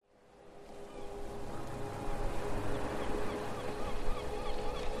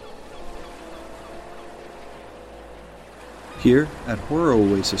Here at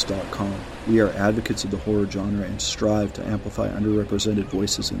HorrorOasis.com, we are advocates of the horror genre and strive to amplify underrepresented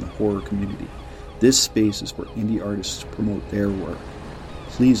voices in the horror community. This space is for indie artists to promote their work.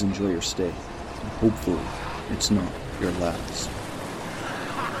 Please enjoy your stay, and hopefully it's not your last.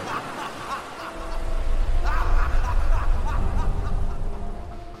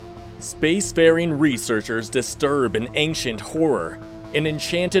 Spacefaring researchers disturb an ancient horror. An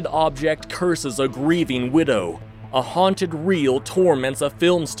enchanted object curses a grieving widow. A haunted reel torments a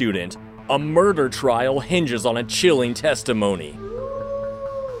film student. A murder trial hinges on a chilling testimony.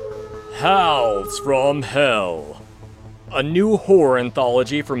 Howls from Hell. A new horror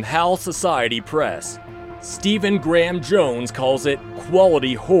anthology from Howl Society Press. Stephen Graham Jones calls it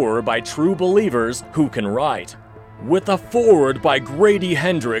quality horror by true believers who can write. With a foreword by Grady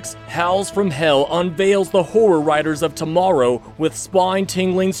Hendrix, Howls from Hell unveils the horror writers of tomorrow with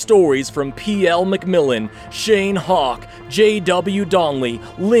spine-tingling stories from P.L. McMillan, Shane Hawk, J.W. Donnelly,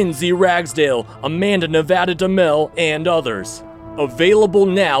 Lindsay Ragsdale, Amanda Nevada DeMille, and others. Available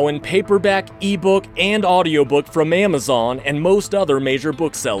now in paperback, ebook, and audiobook from Amazon and most other major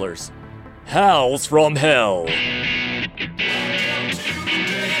booksellers. Howls from Hell.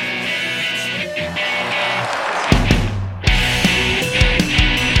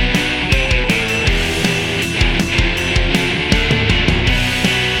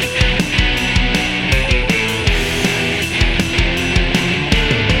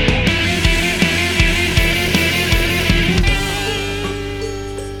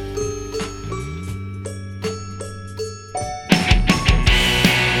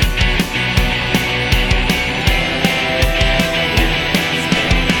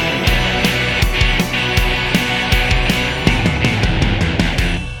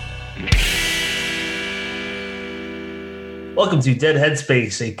 Welcome to Dead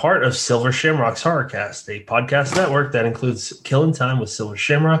Headspace, a part of Silver Shamrock's Horrorcast, a podcast network that includes Killing Time with Silver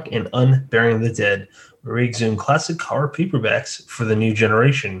Shamrock and Unburying the Dead, where we exhume classic horror paperbacks for the new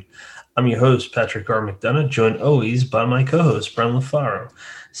generation. I'm your host, Patrick R. McDonough, joined always by my co-host, Brennan LaFaro.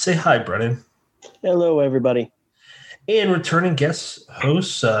 Say hi, Brennan. Hello, everybody. And returning guest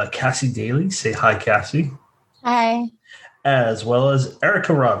host, Cassie Daly. Say hi, Cassie. Hi. As well as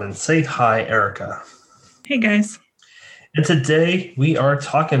Erica Robbins. Say hi, Erica. Hey, guys. And today we are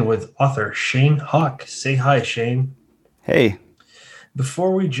talking with author Shane Hawk. Say hi, Shane. Hey.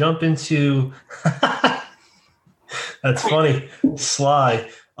 Before we jump into... That's funny. Sly.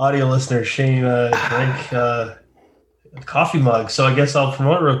 Audio listener, Shane drank a coffee mug. So I guess I'll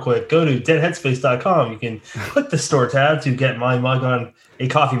promote real quick. Go to deadheadspace.com. You can click the store tab to get my mug on a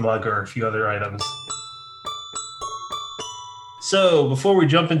coffee mug or a few other items. So before we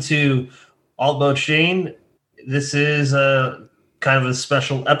jump into all about Shane... This is kind of a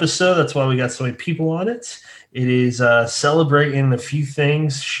special episode. That's why we got so many people on it. It is celebrating a few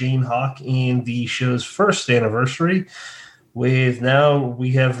things, Shane Hawk, and the show's first anniversary. We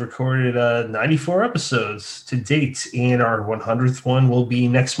have recorded 94 episodes to date, and our 100th one will be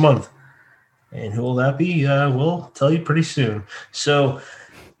next month. And who will that be? We'll tell you pretty soon. So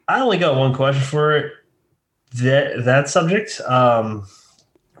I only got one question for that subject.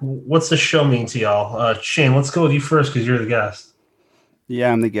 What's the show mean to y'all? Shane, let's go with you first because you're the guest.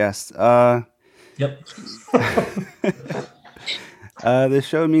 Yeah, I'm the guest. Yep. The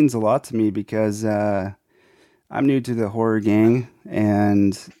show means a lot to me because I'm new to the horror gang,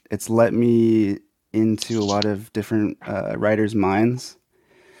 and it's let me into a lot of different writers' minds.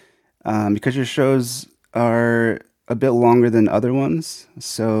 Because your shows are a bit longer than other ones,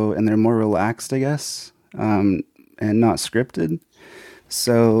 and they're more relaxed, I guess, and not scripted.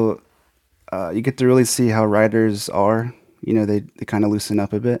 So you get to really see how writers are. You know, they kind of loosen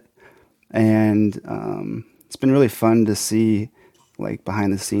up a bit. And it's been really fun to see, like,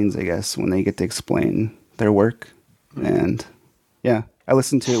 behind the scenes, I guess, when they get to explain their work. And, yeah, I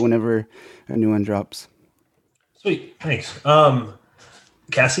listen to it whenever a new one drops. Sweet. Thanks.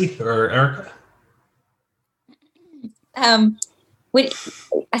 Cassie or Erica?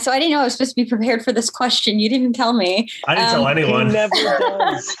 So I didn't know I was supposed to be prepared for this question. You didn't tell me. I didn't tell anyone. He never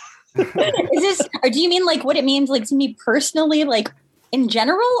does. Is this, or do you mean like what it means like to me personally, like in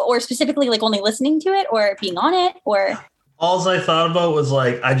general, or specifically like only listening to it or being on it, or? All I thought about was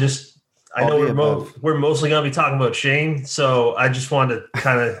like, I know we're mostly going to be talking about Shane. So I just wanted to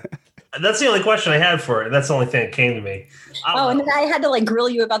kind of, that's the only question I had for it. That's the only thing that came to me. And then I had to like grill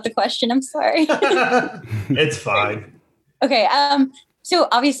you about the question. I'm sorry. It's fine. Okay. So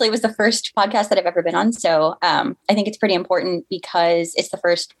obviously it was the first podcast that I've ever been on. So I think it's pretty important because it's the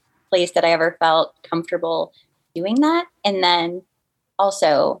first place that I ever felt comfortable doing that. And then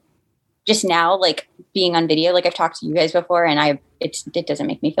also just now, like being on video, like I've talked to you guys before, and it doesn't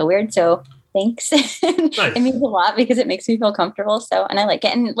make me feel weird. So thanks. Nice. It means a lot because it makes me feel comfortable. So, and I like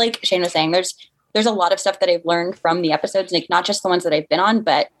it. And like Shane was saying, there's a lot of stuff that I've learned from the episodes, like not just the ones that I've been on,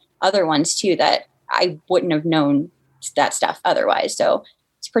 but other ones too, that I wouldn't have known that stuff otherwise. So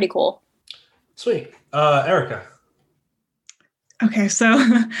it's pretty cool. Sweet. Erica. Okay, so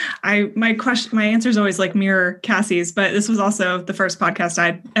my answer is always like mirror Cassie's, but this was also the first podcast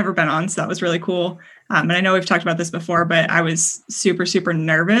I'd ever been on, so that was really cool. And I know we've talked about this before, but I was super, super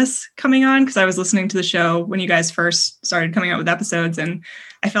nervous coming on because I was listening to the show when you guys first started coming out with episodes, and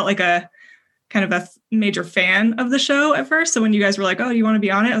I felt like a kind of a major fan of the show at first. So when you guys were like, "Oh, you want to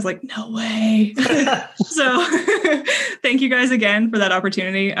be on it?" I was like, "No way!" So thank you guys again for that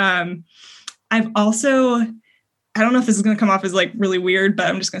opportunity. I've also, I don't know if this is going to come off as like really weird, but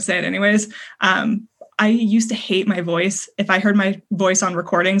I'm just going to say it anyways. I used to hate my voice. If I heard my voice on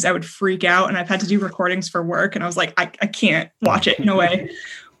recordings, I would freak out, and I've had to do recordings for work. And I was like, I can't watch it. No way.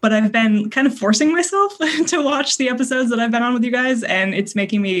 But I've been kind of forcing myself to watch the episodes that I've been on with you guys. And it's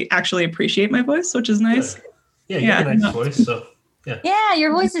making me actually appreciate my voice, which is nice. Yeah, you have a nice voice. So yeah,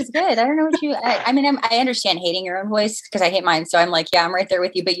 your voice is good. I don't know what I mean, I understand hating your own voice because I hate mine. So I'm like, yeah, I'm right there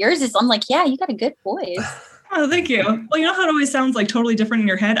with you. But yours is, I'm like, yeah, you got a good voice. Oh, thank you. Well, you know how it always sounds like totally different in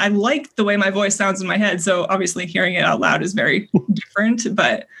your head? I like the way my voice sounds in my head. So obviously hearing it out loud is very different,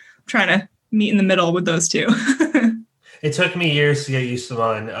 but I'm trying to meet in the middle with those two. It took me years to get used to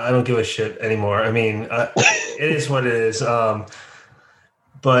mine. I don't give a shit anymore. I mean, it is what it is.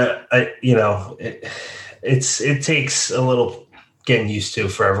 But it takes a little getting used to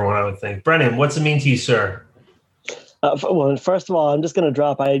for everyone, I would think. Brennan, what's it mean to you, sir? Well, first of all, I'm just going to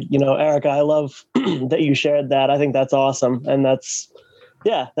drop, Erica, I love that you shared that. I think that's awesome. And it's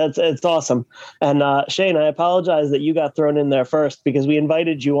awesome. And Shane, I apologize that you got thrown in there first because we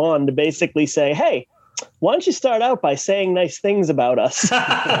invited you on to basically say, hey, why don't you start out by saying nice things about us?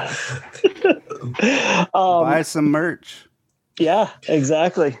 Buy some merch. Yeah,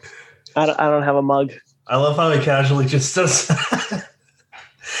 exactly. I don't have a mug. I love how he casually just does.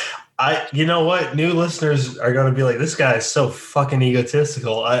 You know what? New listeners are going to be like, this guy is so fucking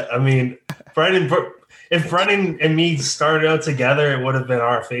egotistical. I mean, if Brennan and me started out together, it would have been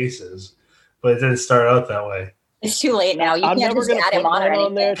our faces, but it didn't start out that way. It's too late now. You can't just add him on or anything.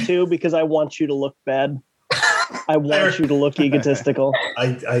 On there too because I want you to look bad. I want you to look egotistical.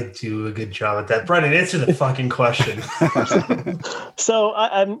 I do a good job at that. Brennan, answer the fucking question. So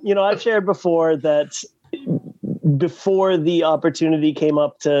I've shared before that before the opportunity came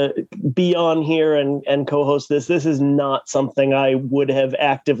up to be on here and co-host this is not something I would have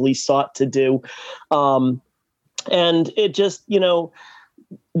actively sought to do. And it just,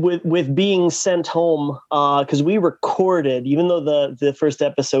 with being sent home, because we recorded, even though the first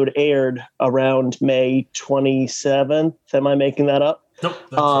episode aired around May 27th, am I making that up? Nope.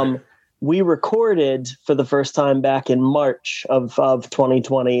 That's right. We recorded for the first time back in March of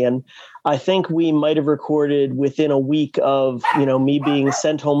 2020. And I think we might have recorded within a week of, me being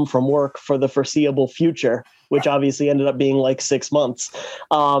sent home from work for the foreseeable future, which obviously ended up being like 6 months.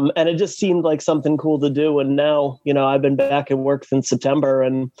 And it just seemed like something cool to do. And now, I've been back at work since September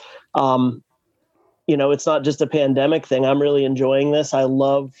and, it's not just a pandemic thing. I'm really enjoying this. I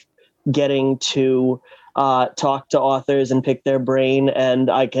love getting to talk to authors and pick their brain. And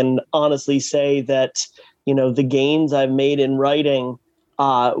I can honestly say that, the gains I've made in writing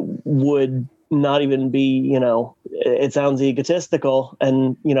would not even be, it sounds egotistical.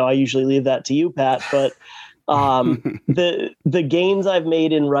 And, I usually leave that to you, Pat, but the gains I've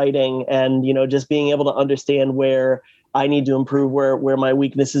made in writing and, just being able to understand where I need to improve, where my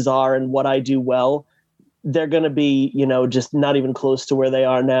weaknesses are and what I do well, they're going to be, just not even close to where they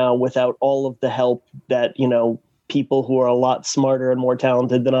are now without all of the help that, people who are a lot smarter and more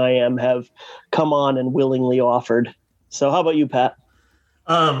talented than I am have come on and willingly offered. So how about you, Pat?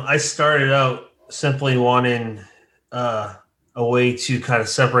 I started out simply wanting a way to kind of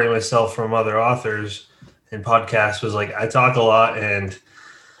separate myself from other authors, and podcast was like, I talk a lot and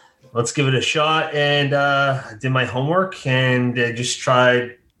let's give it a shot. And I did my homework and I just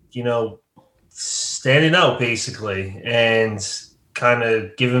tried, standing out basically and kind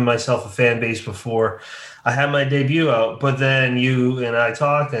of giving myself a fan base before I had my debut out. But then you and I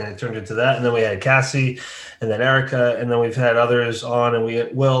talked and it turned into that. And then we had Cassie and then Erica, and then we've had others on, and we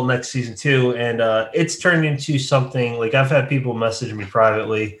will next season too. And it's turned into something like I've had people message me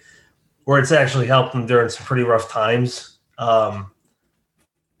privately where it's actually helped them during some pretty rough times. That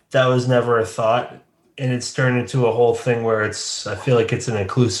was never a thought. And it's turned into a whole thing where I feel like it's an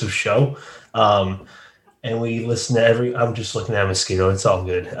inclusive show. and we listen to I'm just looking at a mosquito. It's all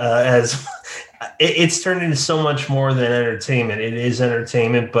good. As it's turned into so much more than entertainment. It is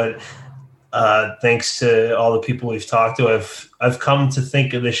entertainment, but thanks to all the people we've talked to, I've come to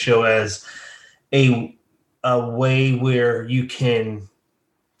think of this show as a way where you can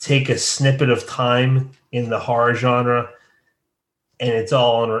take a snippet of time in the horror genre, and it's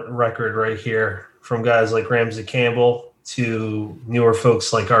all on record right here, from guys like Ramsey Campbell to newer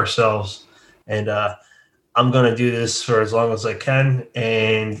folks like ourselves. And I'm going to do this for as long as I can,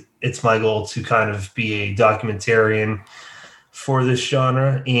 and it's my goal to kind of be a documentarian for this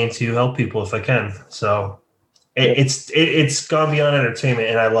genre and to help people if I can. So it's gone beyond entertainment,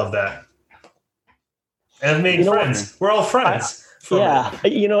 and I love that. And I've made friends. We're all friends.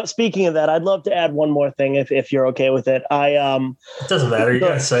 Speaking of that, I'd love to add one more thing if you're okay with it. It doesn't matter. You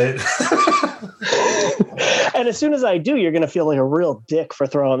gotta say it. And as soon as I do, you're gonna feel like a real dick for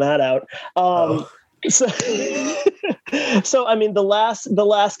throwing that out. So I mean, the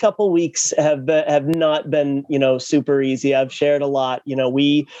last couple weeks have not been, super easy. I've shared a lot.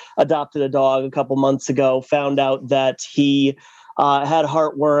 We adopted a dog a couple months ago, found out that he had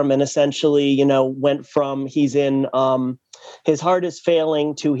heartworm, and essentially, went from he's in his heart is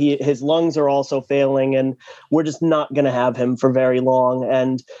failing to his lungs are also failing, and we're just not going to have him for very long.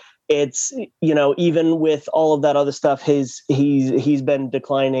 And it's, even with all of that other stuff, he's been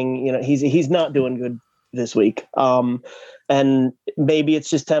declining. He's not doing good this week. And maybe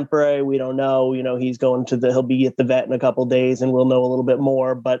it's just temporary. We don't know. He'll be at the vet in a couple of days, and we'll know a little bit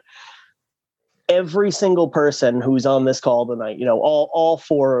more. But every single person who's on this call tonight, all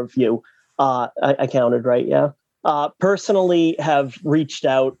four of you, I counted right, yeah. Personally have reached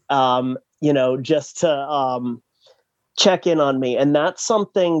out, just to check in on me. And that's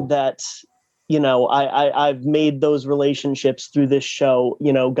something that, I've made those relationships through this show,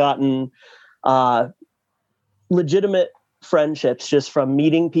 gotten legitimate friendships just from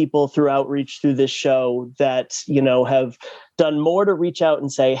meeting people through outreach through this show that, have done more to reach out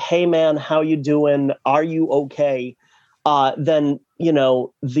and say, hey man, how you doing? Are you okay? Than,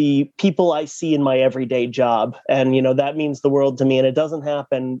 the people I see in my everyday job. And, that means the world to me. And it doesn't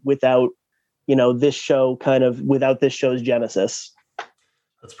happen without, this show without this show's genesis.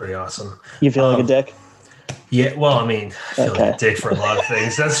 That's pretty awesome. You feel like a dick? Yeah. Well, I mean, I feel like a dick for a lot of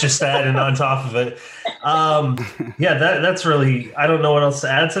things. That's just that. And on top of it, that's really, I don't know what else to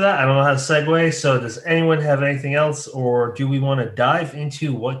add to that. I don't know how to segue. So does anyone have anything else, or do we want to dive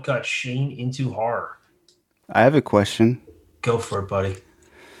into what got Shane into horror? I have a question. Go for it, buddy.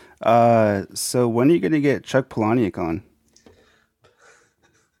 So when are you going to get Chuck Palahniuk on?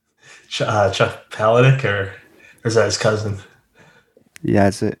 Chuck Palahniuk, or is that his cousin? Yeah,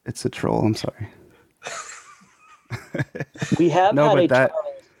 it's a troll. I'm sorry. We have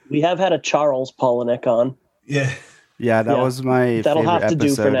had a Charles Palahniuk on. Yeah. Yeah, that was my That'll favorite have to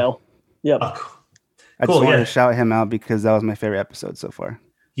episode. do for now. Yep. Oh, cool. I just wanted to shout him out because that was my favorite episode so far.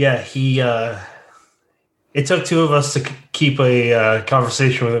 Yeah, it took two of us to keep a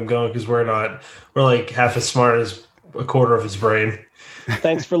conversation with him going because we're like half as smart as a quarter of his brain.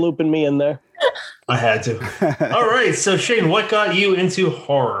 Thanks for looping me in there. I had to. All right. So Shane, what got you into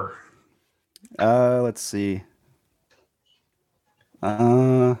horror? Let's see.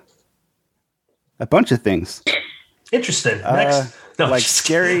 A bunch of things. Interesting. Next. No, like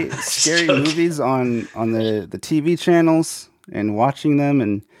scary movies on the TV channels and watching them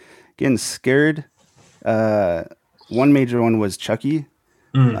and getting scared. One major one was Chucky.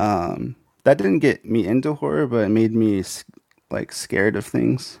 That didn't get me into horror, but it made me scared of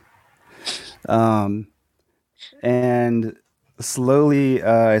things. And slowly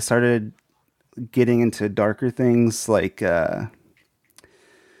I started getting into darker things like I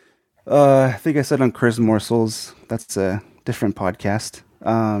think I said on Chris Morsels. That's a different podcast.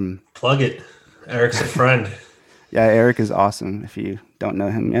 Plug it. Eric's a friend. Yeah, Eric is awesome if you don't know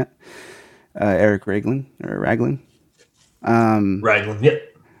him yet. Eric Raglan. Raglan,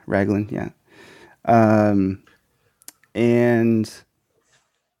 yep. Raglan, yeah. And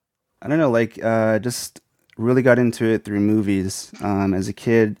I don't know, just really got into it through movies. As a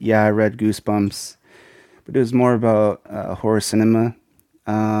kid, I read Goosebumps, but it was more about horror cinema.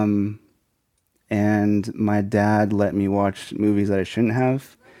 And my dad let me watch movies that I shouldn't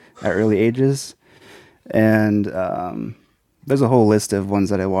have at early ages. And there's a whole list of ones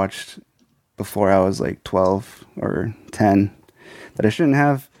that I watched before I was 12 or 10 that I shouldn't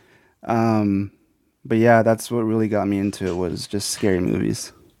have. But yeah, that's what really got me into it, was just scary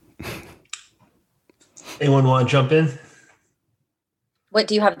movies. Anyone want to jump in? What,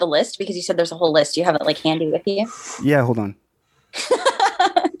 do you have the list? Because you said there's a whole list. Do you have it handy with you? Yeah, hold on.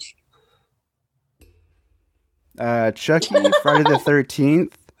 Chucky, Friday the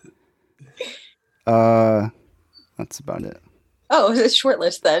 13th. That's about it. Oh, it's a short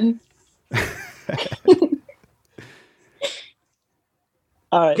list then.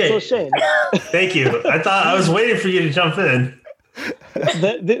 All right, Okay. so Shane. Thank you. I was waiting for you to jump in.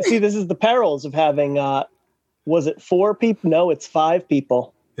 See, this is the perils of having, was it 4 people? No, it's 5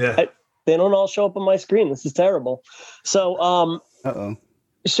 people. Yeah. They don't all show up on my screen. This is terrible. So, Uh-oh.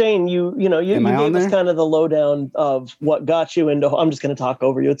 Shane, you gave us kind of the lowdown of what got you into. I'm just going to talk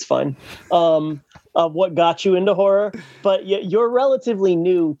over you. It's fine. Of what got you into horror, but you're relatively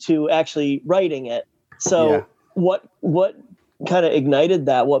new to actually writing it. So, Yeah. what kind of ignited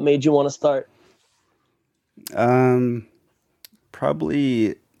that? What made you want to start?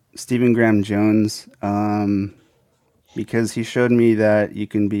 Probably Stephen Graham Jones, because he showed me that you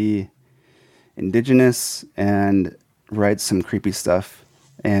can be indigenous and write some creepy stuff.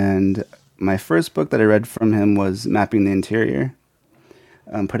 And my first book that I read from him was Mapping the Interior,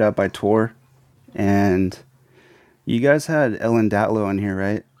 put out by Tor. And you guys had Ellen Datlow on here,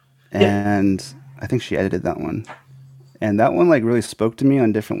 right? And I think she edited that one. And that one like really spoke to me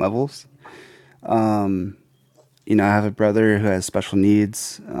on different levels. You know, I have a brother who has special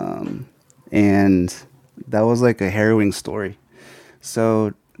needs, and that was like a harrowing story.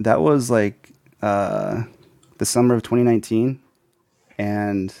 So that was like the summer of 2019,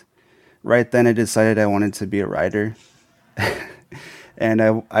 and right then I decided I wanted to be a writer. And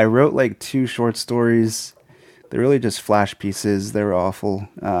I wrote like 2 short stories. They're really just flash pieces. They were awful.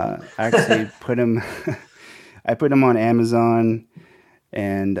 I actually put them on Amazon,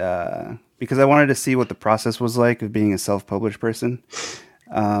 and because I wanted to see what the process was like of being a self-published person,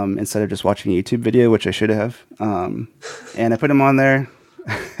 instead of just watching a YouTube video, which I should have. And I put them on there.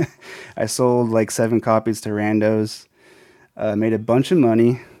 I sold like 7 copies to randos, made a bunch of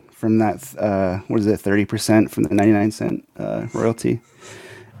money from that, 30% from the 99-cent royalty.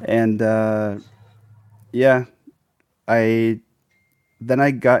 And then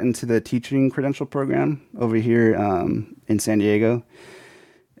I got into the teaching credential program over here in San Diego.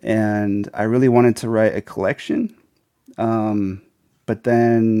 And I really wanted to write a collection, but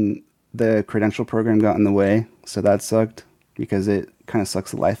then the credential program got in the way, so that sucked because it kind of sucks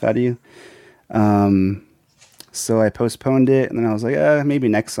the life out of you. So I postponed it, and then I was like, maybe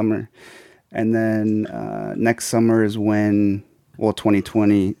next summer. And then next summer is when,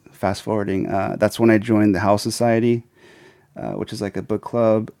 2020, fast forwarding, that's when I joined the Howl Society, which is like a book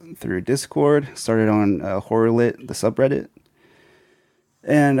club through Discord. Started on Horror Lit, the subreddit.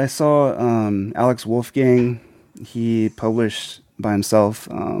 And I saw Alex Wolfgang. He published by himself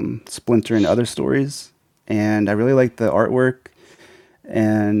Splinter and Other Stories. And I really liked the artwork.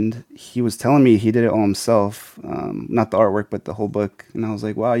 And he was telling me he did it all himself. Not the artwork, but the whole book. And I was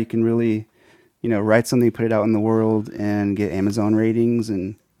like, wow, you can really, write something, put it out in the world, and get Amazon ratings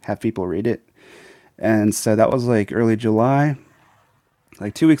and have people read it. And so that was like early July.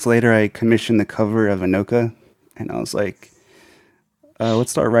 Like 2 weeks later, I commissioned the cover of Anoka. And I was like,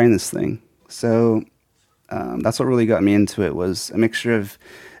 let's start writing this thing. So that's what really got me into it, was a mixture of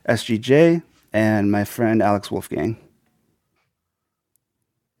SGJ and my friend Alex Wolfgang.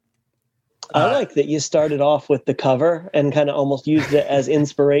 I like that you started off with the cover and kind of almost used it as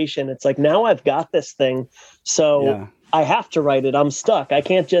inspiration. It's like, now I've got this thing, so I have to write it. I'm stuck. I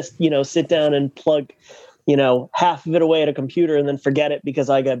can't just, sit down and plug, half of it away at a computer and then forget it because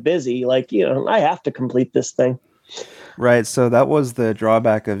I got busy. Like, I have to complete this thing. Right. So that was the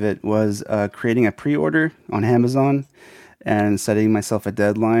drawback of it, was creating a pre-order on Amazon and setting myself a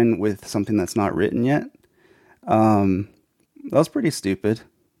deadline with something that's not written yet. That was pretty stupid.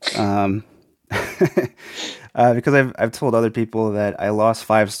 Because I've told other people that I lost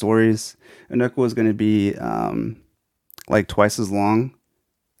 5 stories. Anoka was going to be like twice as long.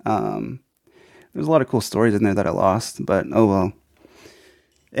 There's a lot of cool stories in there that I lost, but oh well.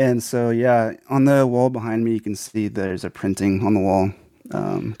 And so, on the wall behind me, you can see there's a printing on the wall,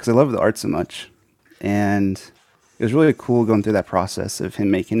 because I love the art so much. And it was really cool going through that process of him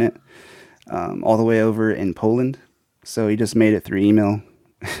making it all the way over in Poland. So he just made it through email,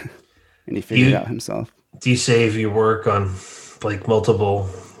 and he figured it out himself. Do you save your work on like multiple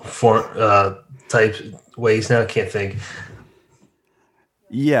type ways now? I can't think.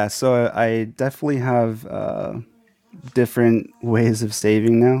 Yeah, so I definitely have different ways of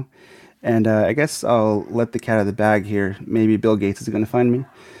saving now. And I guess I'll let the cat out of the bag here. Maybe Bill Gates is going to find me.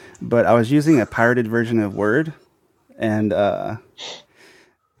 But I was using a pirated version of Word. And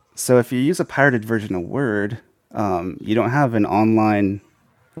so if you use a pirated version of Word, you don't have an online,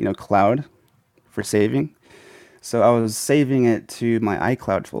 cloud for saving. So I was saving it to my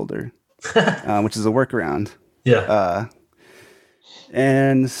iCloud folder, which is a workaround. Yeah.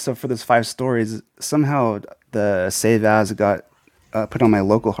 And so for those 5 stories, somehow the save as got put on my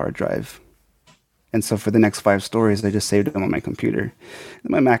local hard drive. And so for the next 5 stories, I just saved them on my computer. And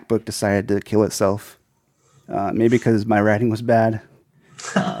my MacBook decided to kill itself. Maybe because my writing was bad.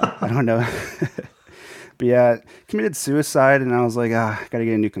 I don't know. But yeah, committed suicide, and I was like, I gotta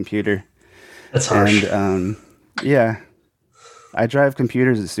get a new computer. That's harsh. And yeah, I drive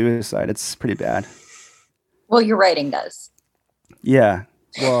computers to suicide. It's pretty bad. Well, your writing does. Yeah.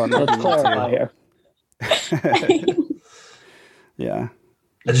 Well, Let's clarify here. Yeah.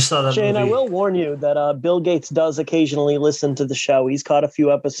 I just saw that Shane, movie. I will warn you that Bill Gates does occasionally listen to the show. He's caught a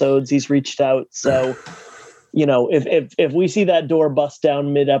few episodes. He's reached out. So, if we see that door bust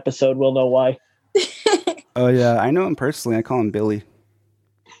down mid-episode, we'll know why. Oh yeah, I know him personally. I call him Billy.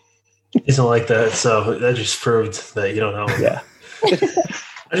 Isn't like that, so that just proved that you don't know him. Yeah.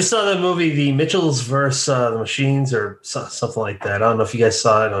 I just saw that movie, The Mitchells vs. The Machines, or something like that. I don't know if you guys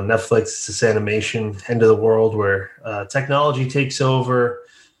saw it on Netflix. It's this animation, end of the world, where technology takes over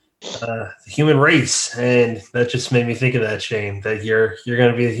the human race, and that just made me think of that, Shane. That you're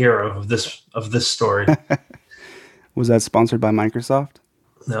going to be the hero of this story. Was that sponsored by Microsoft?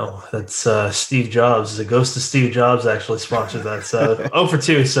 No, that's Steve Jobs. The ghost of Steve Jobs actually sponsored that. So 0 for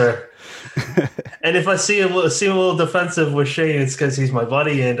 2, sir. And if I seem a little defensive with Shane, it's because he's my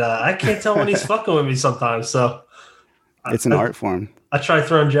buddy, and I can't tell when he's fucking with me sometimes. So it's an art form. I try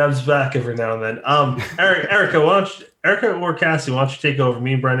throwing jabs back every now and then. Erica, Erica or Cassie, why don't you take over?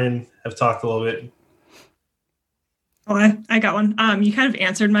 Me and Brennan have talked a little bit. Oh, I got one. You kind of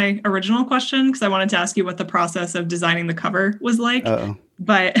answered my original question because I wanted to ask you what the process of designing the cover was like. Uh-oh.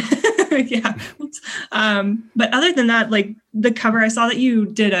 But yeah. But other than that, like the cover, I saw that you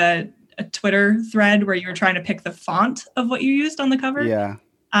did a Twitter thread where you were trying to pick the font of what you used on the cover. Yeah.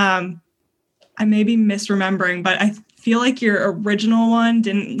 I may be misremembering, but I feel like your original one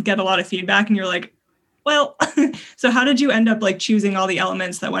didn't get a lot of feedback, and you're like, well, so how did you end up like choosing all the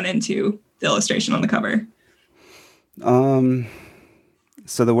elements that went into the illustration on the cover? So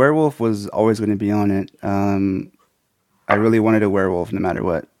the werewolf was always going to be on it. I really wanted a werewolf no matter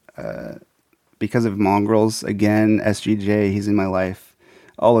what. Because of mongrels, again, SGJ, he's in my life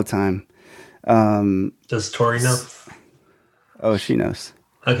all the time. Does Tori know? Oh, she knows.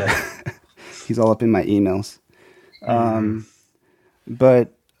 Okay. He's all up in my emails.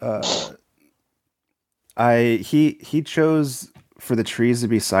 But he chose for the trees to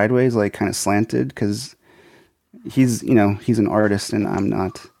be sideways, like kind of slanted, because he's an artist and I'm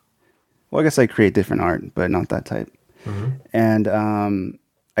not. Well, I guess I create different art, but not that type. Mm-hmm. And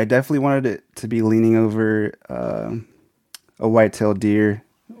I definitely wanted it to be leaning over a white-tailed deer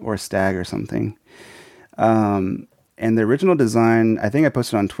or a stag or something. And the original design, I think I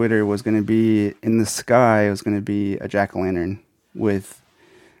posted on Twitter, was going to be in the sky. It was going to be a jack-o'-lantern with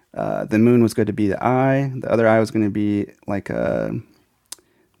the moon was going to be the eye. The other eye was going to be like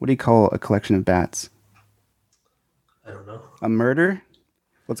what do you call a collection of bats? I don't know. A murder?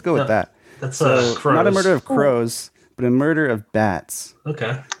 Let's go with that. That's crows. Not a murder of crows, but a murder of bats.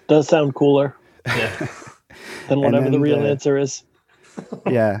 Okay. Does sound cooler. Yeah. Than whatever the real answer is.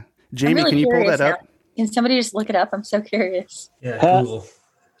 Yeah. Jamie, really, can you pull that up? Now. Can somebody just look it up? I'm so curious. Yeah, Google.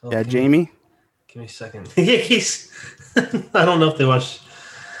 Yeah, Jamie? Give me a second. I don't know if they watch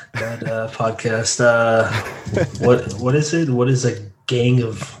that podcast. What is it? What is a gang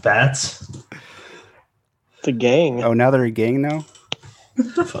of bats? It's a gang. Oh, now they're a gang now?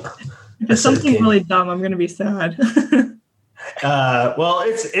 If it's something really dumb, I'm going to be sad. Well,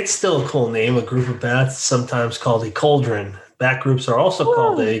 it's still a cool name. A group of bats, sometimes called a cauldron. Bat groups are also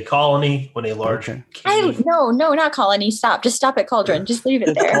called a colony when a large. Okay. No, not colony. Stop. Just stop at cauldron. Just leave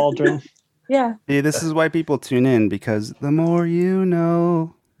it there. Cauldron. Yeah. See, this is why people tune in, because the more you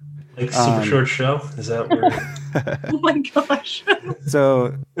know. Like Super Short Show? Is that where? Oh my gosh.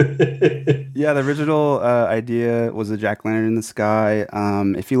 So, yeah, the original idea was a jack-o'-lantern in the sky.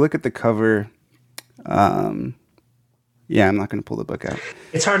 If you look at the cover, yeah, I'm not going to pull the book out.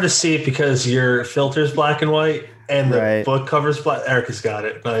 It's hard to see it because your filter's black and white and the book cover's black. Erica's got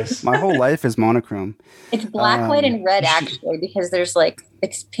it. Nice. My whole life is monochrome. It's black, white, and red, actually, because there's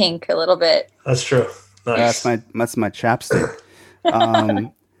it's pink a little bit. That's true. Nice. That's my chapstick.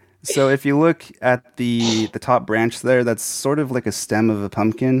 So if you look at the top branch there, that's sort of like a stem of a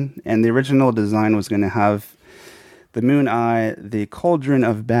pumpkin. And the original design was going to have the moon eye, the cauldron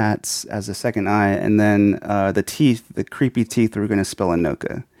of bats as a second eye, and then the teeth, the creepy teeth, were going to spell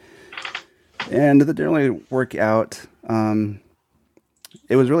Anoka. And that didn't really work out.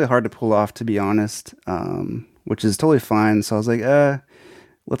 It was really hard to pull off, to be honest, which is totally fine. So I was like,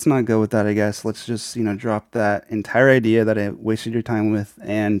 let's not go with that, I guess. Let's just, drop that entire idea that I wasted your time with,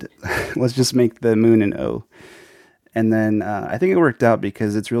 and let's just make the moon an O. And then I think it worked out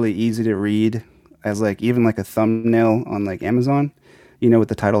because it's really easy to read as like even like a thumbnail on like Amazon, what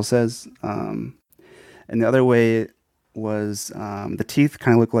the title says. And the other way was the teeth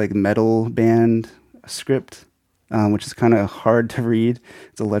kind of look like metal band script, which is kind of hard to read.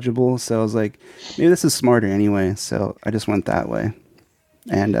 It's illegible. So I was like, maybe this is smarter anyway. So I just went that way.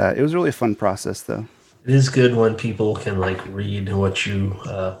 And it was really a fun process, though. It is good when people can like read what you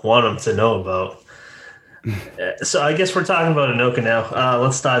want them to know about. So I guess we're talking about Anoka now.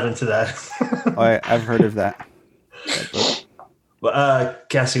 Let's dive into that. I've heard of that.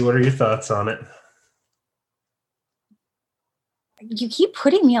 Cassie, what are your thoughts on it? You keep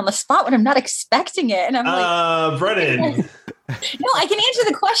putting me on the spot when I'm not expecting it, and I'm like, Brennan. No, I can answer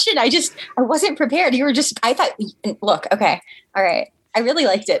the question. I wasn't prepared. I thought. Look, okay, all right. I really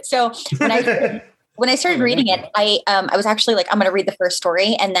liked it. So when I started reading it, I was actually like, I'm going to read the first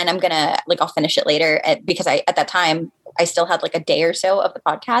story and then I'll finish it later because at that time I still had like a day or so of the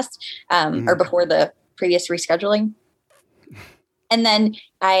podcast or before the previous rescheduling. And then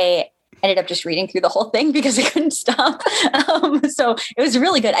I ended up just reading through the whole thing because I couldn't stop. So it was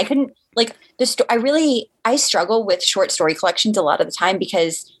really good. I couldn't like I struggle with short story collections a lot of the time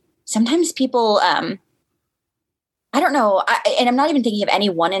because sometimes people, I don't know. And I'm not even thinking of any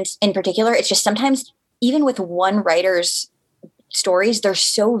one in particular. It's just sometimes even with one writer's stories, they're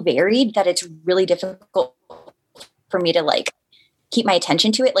so varied that it's really difficult for me to like keep my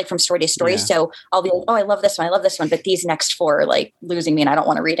attention to it, like from story to story. Yeah. So I'll be like, oh, I love this one. But these next four are like losing me and I don't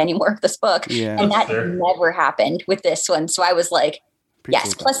want to read any more of this book. Yeah, and that never happened with this one. So I was like,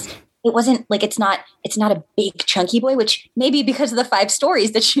 yes. Plus it wasn't like, it's not a big chunky boy, which maybe because of the 5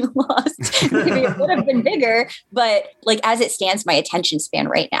 stories that you lost, maybe it would have been bigger, but like, as it stands, my attention span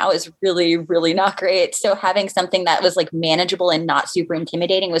right now is really, really not great. So having something that was like manageable and not super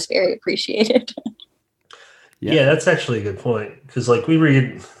intimidating was very appreciated. Yeah, that's actually a good point. Cause like we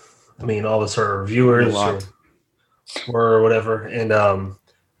read, I mean, all of us are reviewers or whatever. And, I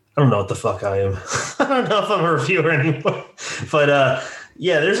don't know what the fuck I am. I don't know if I'm a reviewer anymore, but,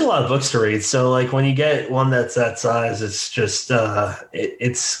 yeah, there's a lot of books to read. So like when you get one that's that size, it's just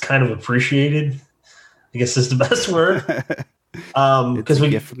it's kind of appreciated, I guess is the best word. It's a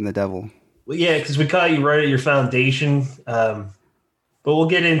gift from the devil. Yeah, because we caught you right at your foundation. But we'll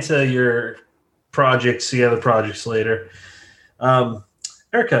get into your projects, the other projects later.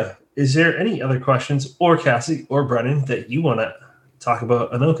 Erica, is there any other questions, or Cassie or Brennan, that you want to talk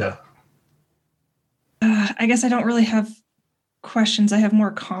about Anoka? I guess I don't really have questions. I have more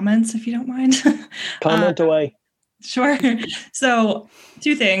comments, if you don't mind. Comment away. Sure. So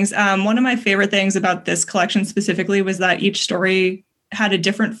 2 things. One of my favorite things about this collection specifically was that each story had a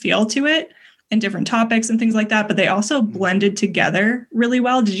different feel to it and different topics and things like that, but they also blended together really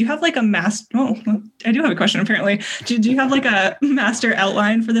well. Did you have like a I do have a question apparently. Did you have like a master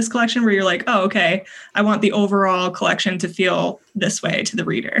outline for this collection where you're like, oh, okay, I want the overall collection to feel this way to the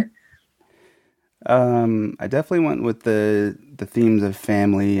reader? I definitely went with the themes of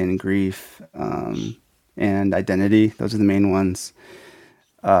family and grief, and identity. Those are the main ones.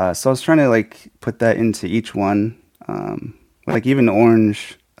 So I was trying to like put that into each one. Like even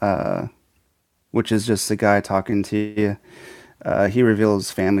Orange, which is just a guy talking to you. He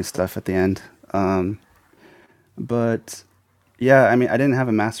reveals family stuff at the end. But yeah, I mean, I didn't have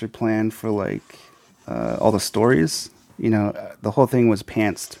a master plan for like all the stories. The whole thing was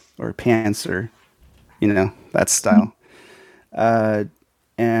pantser. That style.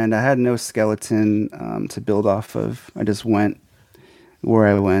 And I had no skeleton to build off of. I just went where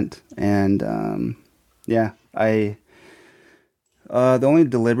I went. And the only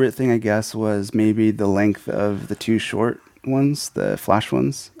deliberate thing, I guess, was maybe the length of the 2 short ones, the flash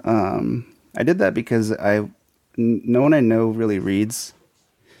ones. I did that because no one I know really reads.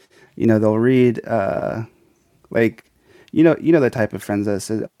 They'll read like... You know the type of friends that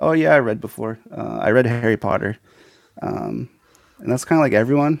said, "Oh yeah, I read before. I read Harry Potter," and that's kind of like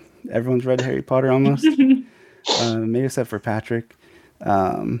everyone. Everyone's read Harry Potter almost, maybe except for Patrick.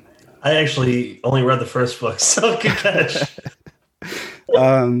 I actually only read the first book, so good catch.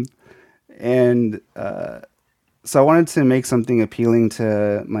 So I wanted to make something appealing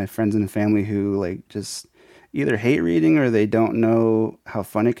to my friends and family who like just either hate reading or they don't know how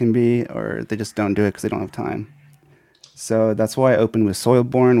fun it can be, or they just don't do it because they don't have time. So that's why I opened with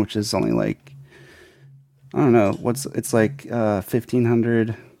Soilborn, which is only like, I don't know, it's like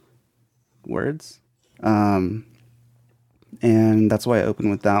 1,500 words. And that's why I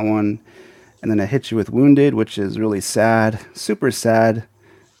opened with that one. And then I hit you with Wounded, which is really sad, super sad.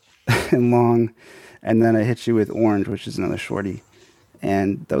 and long, and then I hit you with orange, which is another shorty.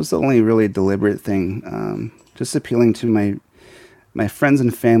 And that was the only really deliberate thing, just appealing to my friends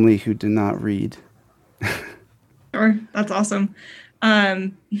and family who do not read. Sure, that's awesome.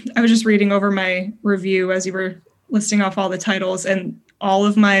 I was just reading over my review as you were listing off all the titles, and all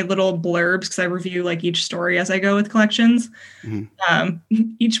of my little blurbs, because I review like each story as I go with collections.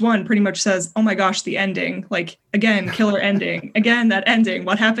 Each one pretty much says, "Oh my gosh, the ending! Like again, killer ending! Again, that ending!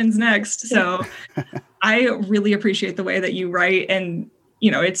 What happens next?" So I really appreciate the way that you write, and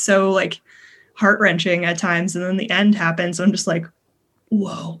it's so like heart-wrenching at times, and then the end happens. So I'm just like,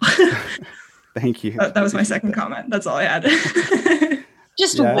 whoa. Thank you. That was my second comment. That's all I had.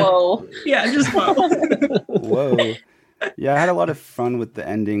 Just whoa. Yeah, just whoa. Whoa. Yeah, I had a lot of fun with the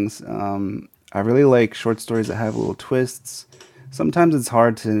endings. I really like short stories that have little twists. Sometimes it's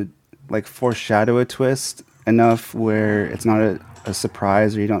hard to like foreshadow a twist enough where it's not a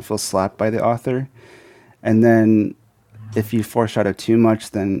surprise or you don't feel slapped by the author. And then if you foreshadow too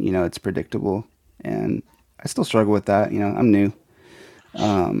much, then, it's predictable. And I still struggle with that. I'm new.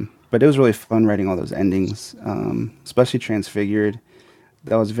 But it was really fun writing all those endings, especially Transfigured.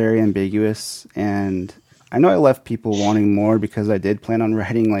 That was very ambiguous. And I know I left people wanting more because I did plan on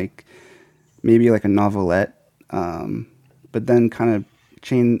writing maybe a novelette. But then kind of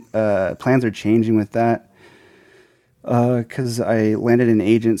plans are changing with that. Because I landed an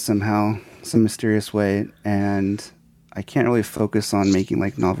agent somehow, some mysterious way. And I can't really focus on making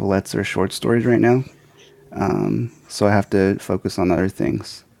novelettes or short stories right now. So I have to focus on other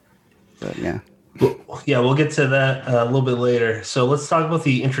things. But yeah. Yeah, we'll get to that a little bit later. So let's talk about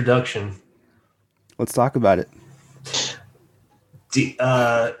the introduction. Let's talk about it.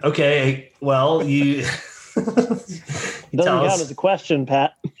 Okay, well, you... It doesn't count as a question,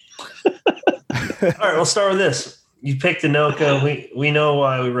 Pat. All right, we'll start with this. You picked Anoka. We know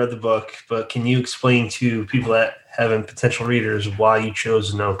why we read the book, but can you explain to people that haven't potential readers why you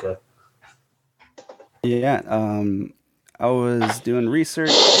chose Anoka? Yeah, I was doing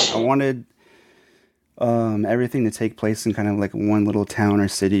research. I wanted everything to take place in kind of one little town or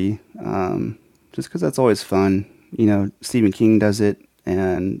city, just because that's always fun. Stephen King does it,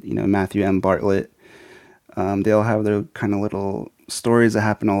 and Matthew M. Bartlett. They all have their kind of little stories that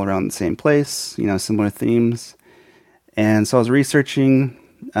happen all around the same place. Similar themes. And so I was researching,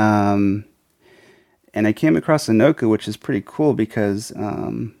 and I came across Anoka, which is pretty cool because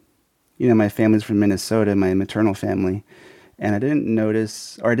my family's from Minnesota, my maternal family. And I didn't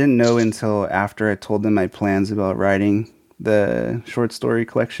know until after I told them my plans about writing the short story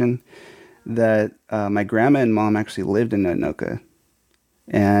collection that my grandma and mom actually lived in Anoka.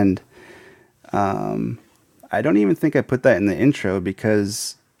 And I don't even think I put that in the intro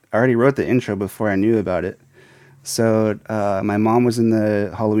because I already wrote the intro before I knew about it. So my mom was in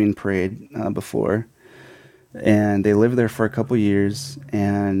the Halloween parade before, and they lived there for a couple years,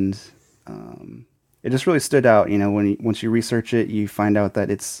 and it just really stood out. Once you research it, you find out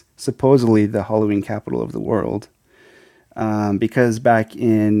that it's supposedly the Halloween capital of the world. Because back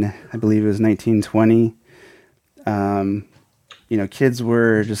in, I believe it was 1920, kids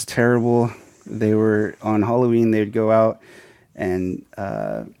were just terrible. They were on Halloween, they'd go out and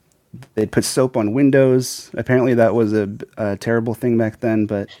they'd put soap on windows. Apparently that was a terrible thing back then,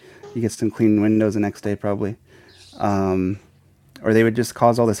 but you get some clean windows the next day probably. Or they would just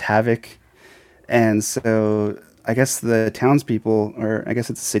cause all this havoc. And so I guess the townspeople, or I guess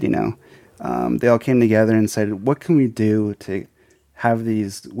it's a city now, they all came together and said, what can we do to have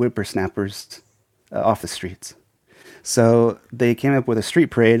these whippersnappers off the streets? So they came up with a street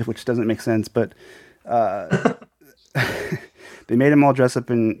parade, which doesn't make sense, but they made them all dress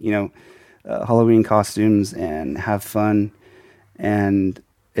up in, Halloween costumes and have fun. And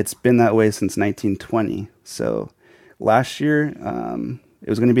it's been that way since 1920. So last year, it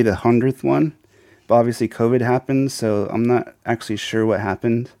was going to be the 100th one. But obviously COVID happened, so I'm not actually sure what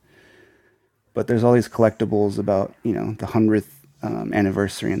happened. But there's all these collectibles about, the 100th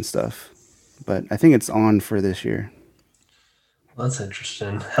anniversary and stuff. But I think it's on for this year. Well, that's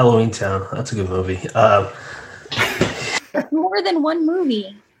interesting. Halloween Town. That's a good movie. More than one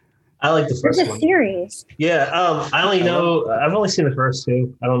movie. I like the first one. It's a series. Yeah. I've only seen the first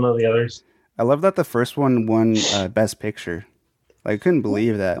two. I don't know the others. I love that the first one won Best Picture. I couldn't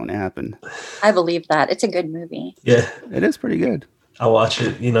believe that when it happened. I believe that. It's a good movie. Yeah. It is pretty good. I'll watch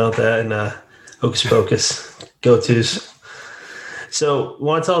it, that and Hocus Pocus go-tos. So, you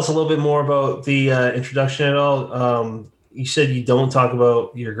want to tell us a little bit more about the introduction at all? You said you don't talk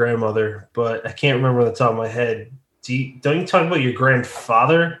about your grandmother, but I can't remember on the top of my head. Don't you talk about your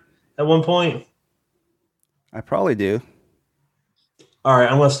grandfather at one point? I probably do. All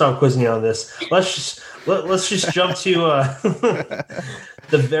right, I'm going to stop quizzing you on this. Let's just jump to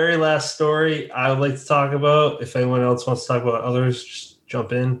the very last story I would like to talk about. If anyone else wants to talk about others, just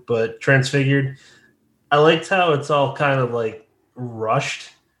jump in. But Transfigured, I liked how it's all kind of like rushed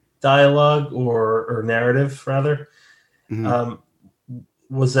dialogue or narrative rather. Mm-hmm.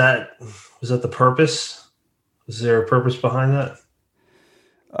 Was that the purpose? Was there a purpose behind that?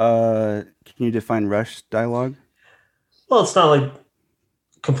 Can you define rush dialogue? Well, it's not like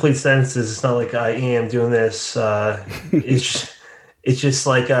complete sentences. It's not like I am doing this. It's just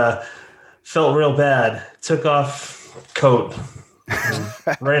like felt real bad. Took off coat,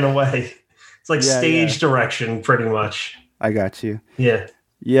 ran away. It's like stage direction, pretty much. I got you. Yeah.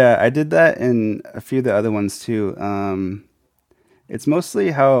 Yeah, I did that in a few of the other ones too. It's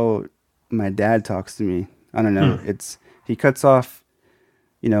mostly how my dad talks to me. I don't know. He cuts off,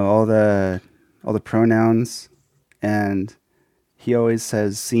 all the pronouns, and he always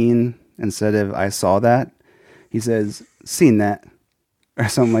says "seen" instead of "I saw that." He says "seen that" or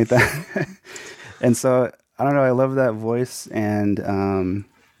something like that. And so I don't know. I love that voice, and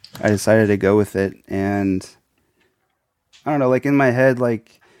I decided to go with it. And I don't know. Like in my head,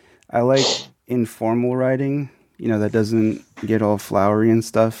 like I like informal writing. That doesn't get all flowery and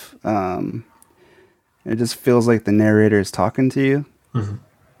stuff. It just feels like the narrator is talking to you.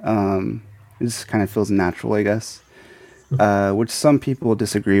 Mm-hmm. It just kind of feels natural, I guess. Which some people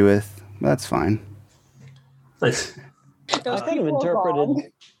disagree with. But that's fine. Nice. I kind of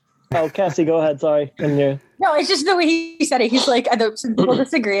interpreted. Oh, Cassie, go ahead. Sorry. No, it's just the way he said it. He's like, some people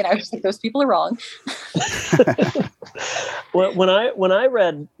disagree, and I was just like, those people are wrong. When I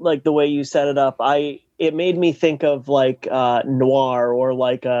read like the way you set it up, it made me think of like noir or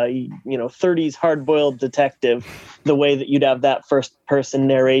like a 30s hard-boiled detective. The way that you'd have that first-person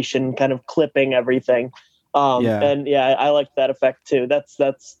narration, kind of clipping everything. And I liked that effect too. That's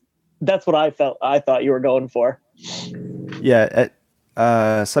what I thought you were going for. Yeah.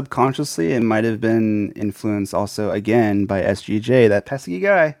 Subconsciously, it might have been influenced also again by SGJ, that pesky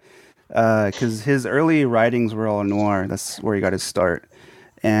guy, because his early writings were all noir. That's where he got his start.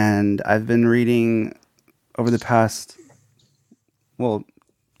 And I've been reading over the past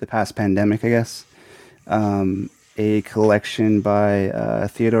pandemic, I guess, a collection by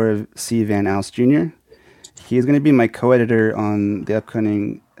Theodore C. Van Alst Jr. He's going to be my co-editor on the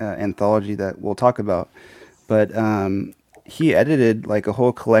upcoming anthology that we'll talk about. But he edited like a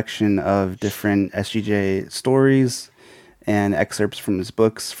whole collection of different SGJ stories and excerpts from his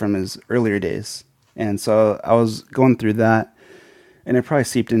books from his earlier days. And so I was going through that, and it probably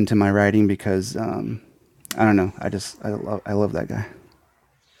seeped into my writing because I don't know. I love that guy.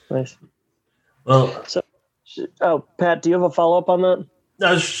 Nice. Well, Pat, do you have a follow-up on that?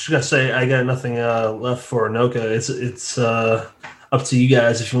 I was just gonna say I got nothing left for Anoka. It's up to you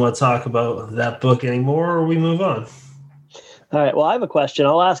guys if you want to talk about that book anymore, or we move on. All right. Well, I have a question.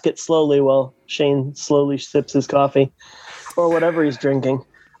 I'll ask it slowly while Shane slowly sips his coffee or whatever he's drinking.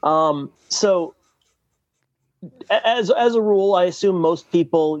 So as a rule, I assume most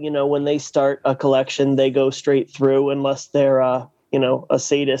people, when they start a collection, they go straight through unless they're, a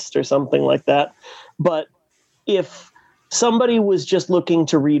sadist or something like that. But if somebody was just looking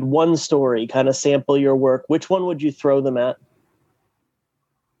to read one story, kind of sample your work, which one would you throw them at?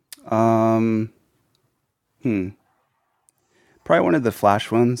 Probably one of the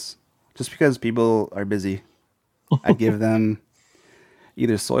Flash ones, just because people are busy. I'd give them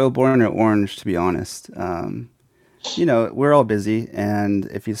either Soilborn or Orange, to be honest. We're all busy, and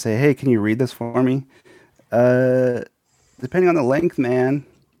if you say, hey, can you read this for me? Depending on the length, man,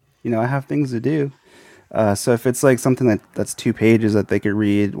 I have things to do. So if it's like something that's 2 pages that they could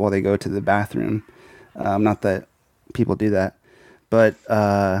read while they go to the bathroom, not that people do that, but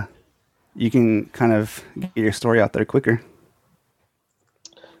you can kind of get your story out there quicker.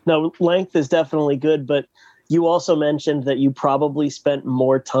 No, length is definitely good, but you also mentioned that you probably spent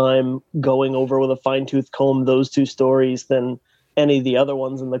more time going over with a fine-tooth comb those 2 stories than any of the other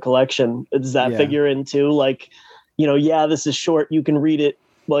ones in the collection. Does that figure into like, this is short, you can read it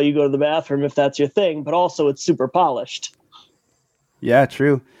while you go to the bathroom if that's your thing, but also it's super polished. Yeah,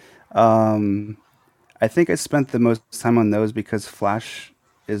 true. I think I spent the most time on those because Flash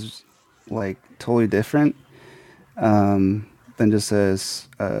is like totally different than just a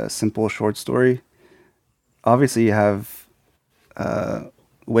simple short story. Obviously, you have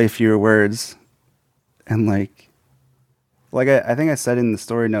way fewer words, and like I think I said in the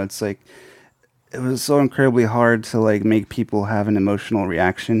story notes, like it was so incredibly hard to like make people have an emotional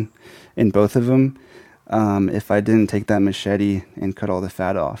reaction in both of them if I didn't take that machete and cut all the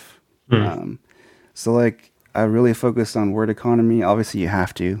fat off. So like I really focused on word economy. Obviously, you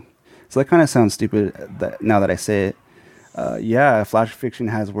have to. So that kind of sounds stupid now that I say it. Yeah, flash fiction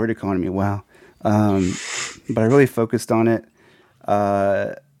has word economy. Wow. But I really focused on it.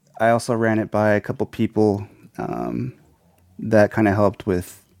 I also ran it by a couple people that kind of helped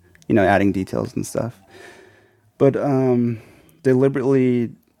with, adding details and stuff. But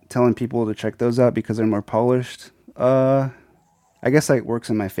deliberately telling people to check those out because they're more polished, I guess that works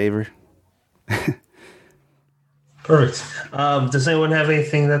in my favor. Perfect. Does anyone have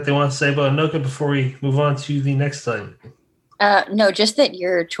anything that they want to say about Anoka before we move on to the next time? No, just that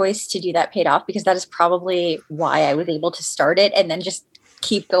your choice to do that paid off, because that is probably why I was able to start it and then just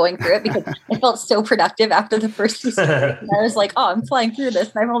keep going through it, because I felt so productive after the first two stories. And I was like, oh, I'm flying through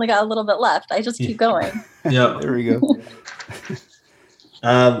this and I've only got a little bit left. I just keep going. Yeah. There we go.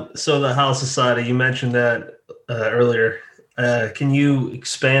 So the Howl Society, you mentioned that earlier. Can you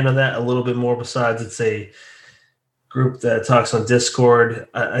expand on that a little bit more, besides it's a group that talks on Discord?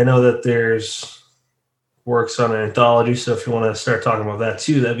 I know that there's works on an anthology, so if you want to start talking about that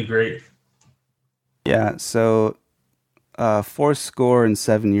too, that'd be great. Yeah, so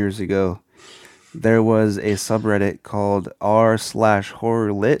 7 years ago, there was a subreddit called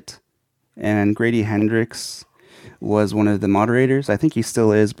r/horrorlit, and Grady Hendrix was one of the moderators. I think he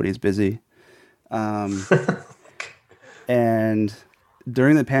still is, but he's busy. And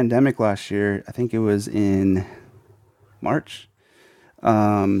during the pandemic last year, I think it was in March,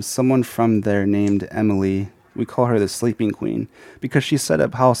 someone from there named Emily, we call her the Sleeping Queen, because she set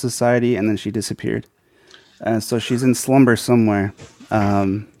up Howl Society and then she disappeared. So she's in slumber somewhere.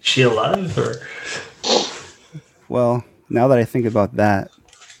 She alive? Or? Well, now that I think about that,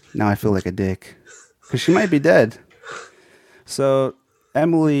 now I feel like a dick, because she might be dead. So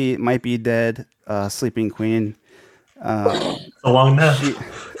Emily might be dead, Sleeping Queen. A long nap.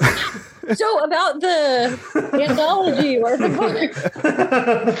 So about the anthology or the book.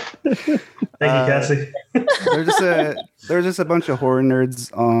 Thank you, Cassie. There's just a bunch of horror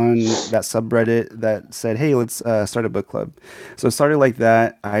nerds on that subreddit that said, hey, let's start a book club. So it started like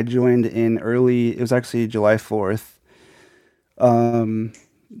that. I joined in early. It was actually July 4th.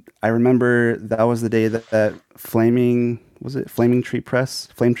 I remember that was the day that Flame Tree Press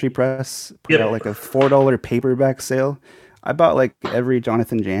put out like a $4 paperback sale. I bought like every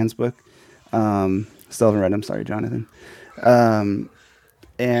Jonathan Jan's book. Still haven't read them. Sorry, Jonathan.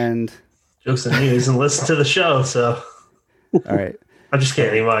 And jokes on you. He doesn't listen to the show, so. All right. I'm just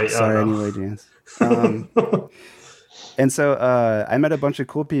kidding. He might. Sorry, anyway, Jans. And so I met a bunch of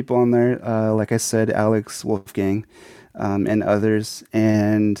cool people on there. Like I said, Alex Wolfgang, and others.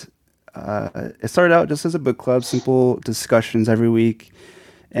 And it started out just as a book club, simple discussions every week.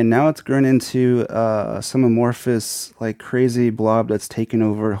 And now it's grown into some amorphous, like crazy blob that's taken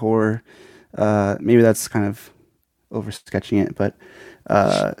over horror. Maybe that's kind of oversketching it, but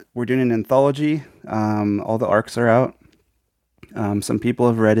we're doing an anthology. All the arcs are out. Some people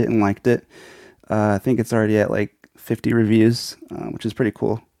have read it and liked it. I think it's already at like 50 reviews, which is pretty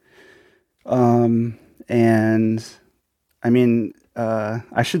cool. And I mean,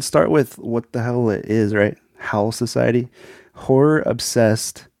 I should start with what the hell it is, right? Howl Society. Horror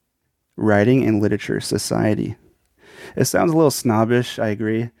Obsessed Writing and Literature Society. It sounds a little snobbish, I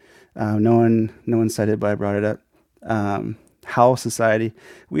agree. No one said it, but I brought it up. Howl Society.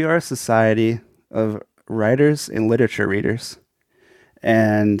 We are a society of writers and literature readers.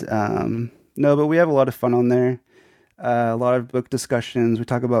 And no, but we have a lot of fun on there. A lot of book discussions. We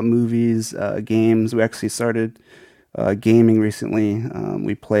talk about movies, games. We actually started gaming recently.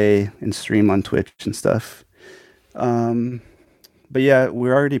 We play and stream on Twitch and stuff. But yeah,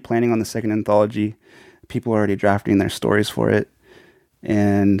 we're already planning on the second anthology. People are already drafting their stories for it.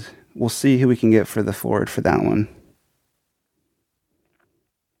 And we'll see who we can get for the forward for that one.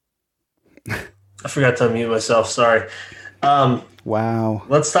 I forgot to unmute myself. Sorry. Wow.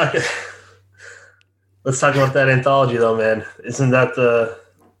 Let's talk about that anthology, though, man. Isn't that the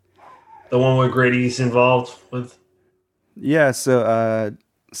one where Grady's involved with? Yeah. So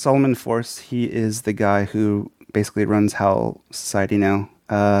Solomon Force, he is the guy who basically runs Howl Society now,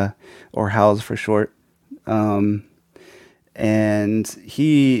 or Howls for short. And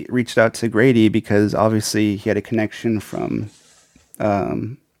he reached out to Grady because obviously he had a connection from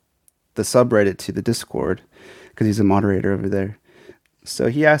the subreddit to the Discord because he's a moderator over there. So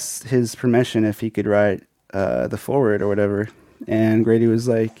he asked his permission if he could write the forward or whatever. And Grady was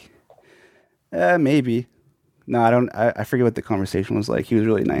like, maybe. No, I forget what the conversation was like. He was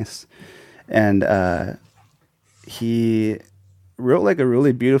really nice. And he wrote like a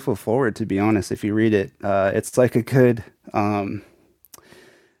really beautiful forward, to be honest. If you read it, it's like a good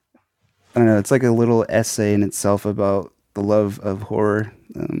I don't know, it's like a little essay in itself about the love of horror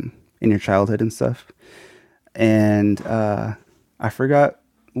in your childhood and stuff. And I forgot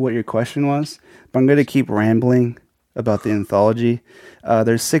what your question was, but I'm going to keep rambling about the anthology.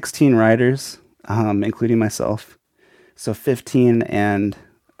 There's 16 writers, including myself. So 15 and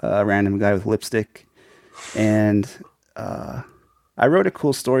a random guy with lipstick. And I wrote a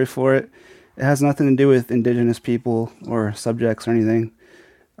cool story for it. It has nothing to do with indigenous people or subjects or anything.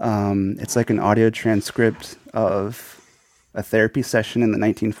 It's like an audio transcript of a therapy session in the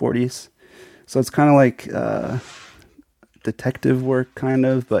 1940s. So it's kind of like detective work, kind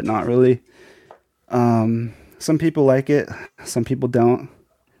of, but not really. Some people like it, some people don't.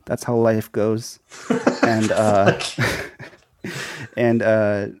 That's how life goes. And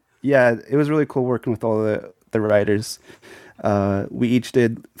yeah, it was really cool working with all the writers. We each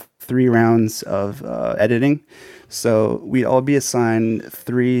did 3 rounds of editing. So we'd all be assigned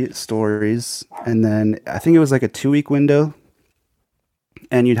 3 stories, and then I think it was like a 2-week window,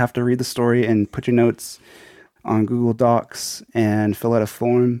 and you'd have to read the story and put your notes on Google Docs and fill out a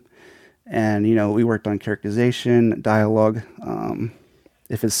form. And, you know, we worked on characterization, dialogue,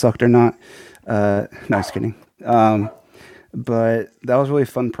 if it sucked or not. No, just kidding. But that was a really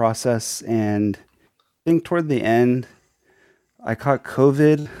fun process. And I think toward the end, I caught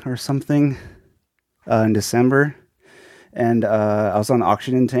COVID or something in December. And I was on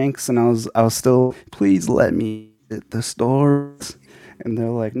oxygen tanks, and I was still, please let me hit the stores. And they're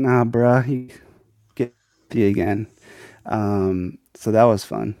like, nah, bruh, you get you again. So that was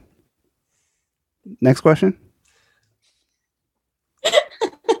fun. Next question. I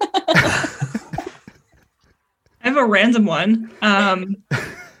have a random one. Have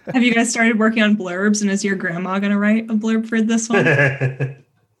you guys started working on blurbs, and is your grandma going to write a blurb for this one?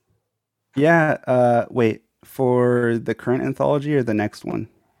 Yeah. Wait, for the current anthology or the next one?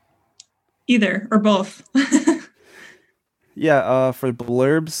 Either or both. Yeah. For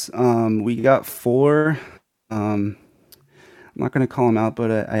blurbs, we got 4. I'm not going to call him out, but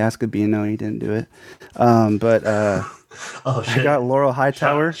I asked Gabino and he didn't do it. But oh shit! I got Laurel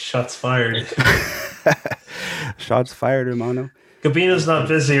Hightower. Shots fired. Shots fired, hermano. Gabino's not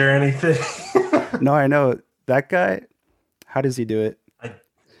busy or anything. No, I know. That guy, how does he do it? I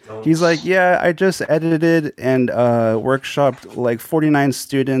don't. He's like, yeah, I just edited and workshopped like 49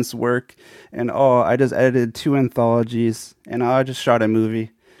 students' work, and I just edited 2 anthologies, and I just shot a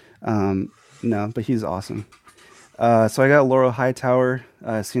movie. No, but he's awesome. So I got Laurel Hightower,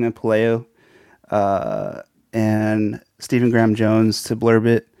 Sina Paleo, and Stephen Graham Jones to blurb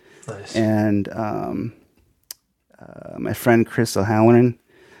it. Nice. And my friend Chris O'Halloran,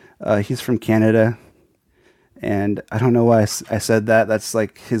 he's from Canada, and I don't know why I said that. That's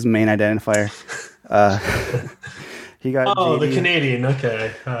like his main identifier. He got JD. The Canadian.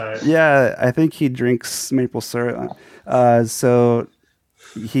 Okay, all right. Yeah, I think he drinks maple syrup. So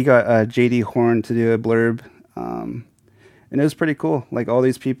he got JD Horn to do a blurb, and it was pretty cool. Like, all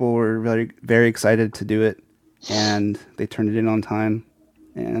these people were very, very excited to do it, and they turned it in on time.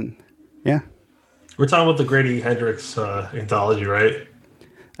 And yeah, We're talking about the Grady Hendrix anthology, right?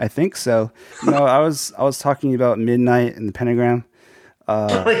 I think so. No, I was talking about Midnight and the Pentagram.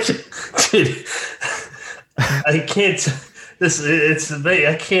 Dude, I can't.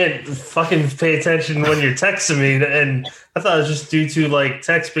 I can't fucking pay attention when you're texting me, and I thought it was just due to like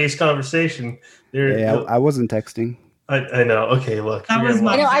text-based conversation. I wasn't texting. I know. Okay, look. That was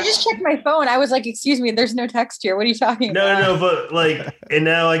my- I just checked my phone. I was like, excuse me, there's no text here. What are you talking about? No, but like, and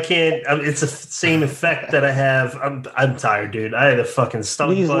now I can't. It's the same effect that I have. I'm tired, dude. I had a fucking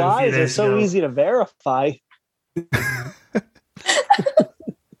stomach These bug a few lies are days so ago. easy to verify.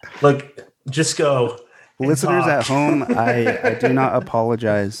 Look, just go. and Listeners talk. at home, I do not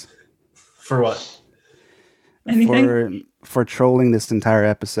apologize For what? Anything? for trolling this entire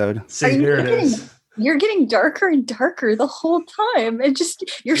episode. See, here it is. You're getting darker and darker the whole time. It just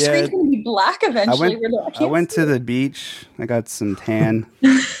your screen's gonna be black eventually. I went to the beach. I got some tan.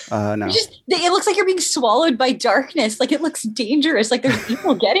 No. It looks like you're being swallowed by darkness. Like, it looks dangerous. Like there's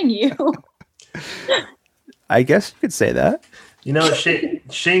people getting you. I guess you could say that. You know,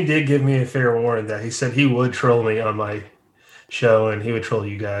 Shane did give me a fair warning that he said he would troll me on my show and he would troll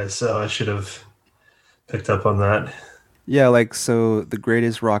you guys. So I should have picked up on that. Yeah, like, so the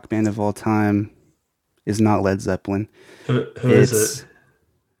greatest rock band of all time is not Led Zeppelin. Who is it?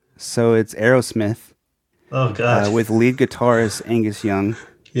 So it's Aerosmith. Oh, God. With lead guitarist Angus Young.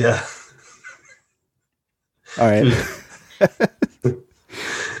 Yeah. All right.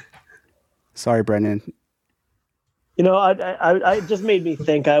 Sorry, Brennan. I just made me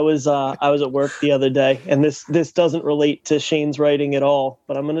think. I was at work the other day, and this doesn't relate to Shane's writing at all,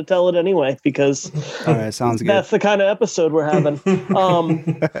 but I'm going to tell it anyway because all right, sounds good. That's the kind of episode we're having.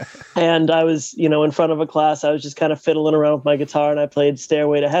 And I was, in front of a class. I was just kind of fiddling around with my guitar, and I played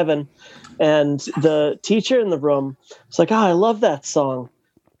 "Stairway to Heaven." And the teacher in the room was like, "Oh, I love that song.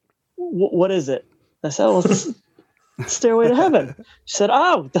 What is it?" I said, "Well, it's Stairway to Heaven." She said,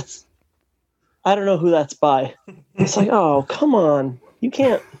 "Oh, I don't know who that's by." It's like, "Oh, come on. You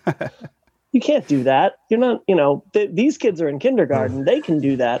can't do that. You're not, these kids are in kindergarten. They can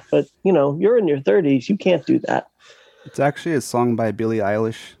do that. But, you're in your 30s. You can't do that." It's actually a song by Billie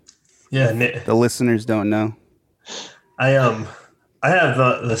Eilish. Yeah. The listeners don't know. I have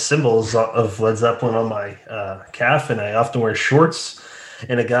the symbols of Led Zeppelin on my calf, and I often wear shorts.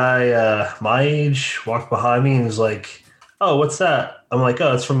 And a guy my age walked behind me and was like, "Oh, what's that?" I'm like,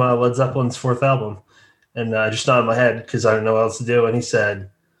 "Oh, it's from Led Zeppelin's 4th album." And I just nodded my head because I didn't know what else to do. And he said,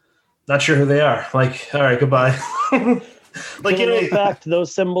 "Not sure who they are." I'm like, "All right, goodbye." In fact,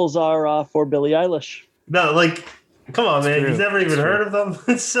 those symbols are for Billie Eilish. No, come on, man. You've never even heard of them?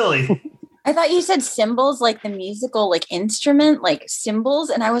 It's silly. I thought you said cymbals, like the musical, instrument, like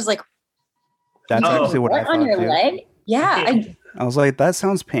cymbals. And I was like, that's actually what I thought. On your leg? Yeah. I was like, that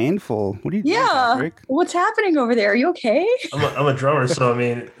sounds painful. What are you doing, Patrick? What's happening over there? Are you okay? I'm a drummer, so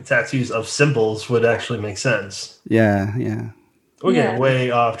tattoos of symbols would actually make sense. Yeah. We're getting way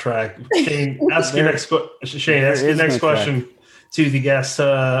off track. Shane, ask your next question to the guest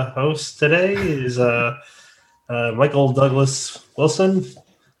host today is Michael Douglas Wilson.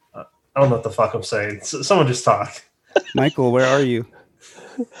 I don't know what the fuck I'm saying. Someone just talk. Michael, where are you?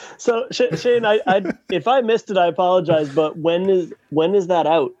 So Shane, I if I missed it, I apologize. But when is that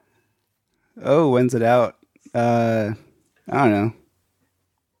out? Oh, when's it out? I don't know.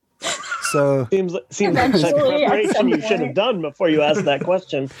 So seems like preparation you should have done before you asked that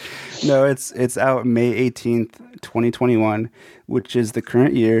question. No, it's out May 18th, 2021, which is the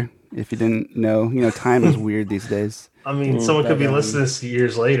current year. If you didn't know, time is weird these days. I mean, someone could be listening to this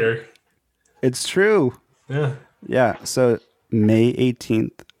years later. It's true. Yeah. Yeah. So May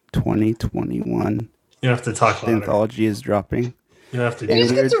 18th, 2021. You have to talk about the anthology is dropping. You have to.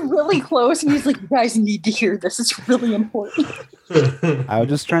 These kids are really close, and he's like, "You guys need to hear this. It's really important." I was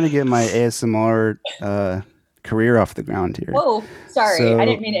just trying to get my ASMR career off the ground here. Whoa, sorry. So, I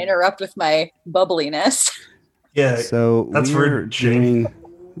didn't mean to interrupt with my bubbliness. Yeah. So that's we're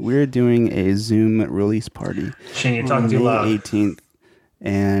doing a Zoom release party. Shane, you're talking too loud. May 18th,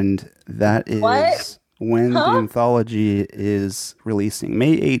 and that is when the anthology is releasing.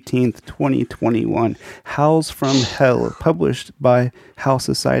 May 18th, 2021. Howls from Hell, published by House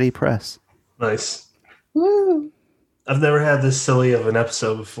Society Press. Nice. Woo. I've never had this silly of an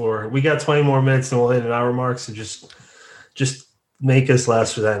episode before. We got 20 more minutes and we'll hit an hour mark, so just make us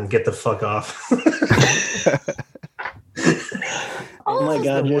last for that and get the fuck off. Oh my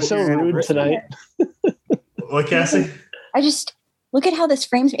God, you're so rude tonight. What, Cassie? I just look at how this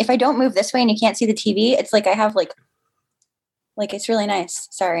frames me. If I don't move this way and you can't see the TV, it's like I have like it's really nice.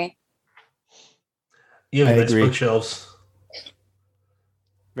 Sorry. You have nice bookshelves.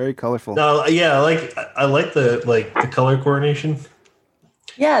 Very colorful. No, yeah, I like the color coordination.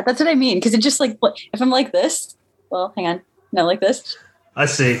 Yeah, that's what I mean. Because it just if I'm like this, well, hang on, no, like this. I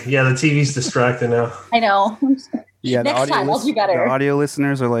see. Yeah, the TV's distracting now. I know. Yeah, next time I'll do better. The audio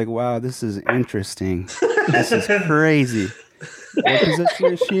listeners are like, "Wow, this is interesting. This is crazy." What position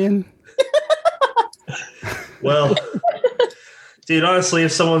is she in? Well, dude, honestly,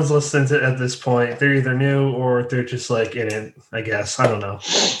 if someone's listening to at this point, they're either new or they're just in it, I guess. I don't know.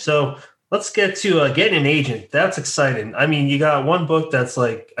 So let's get to getting an agent. That's exciting. I mean, you got one book that's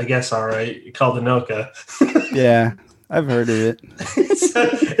I guess, all right, called Anoka. Yeah, I've heard of it.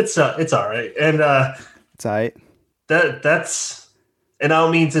 It's all right. And it's all right. That's, and I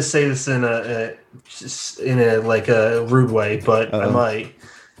don't mean to say this in a rude way, but I might.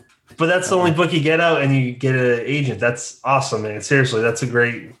 But that's the only book you get out, and you get an agent. That's awesome, man. Seriously, that's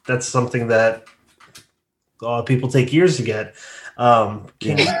something that people take years to get. I'm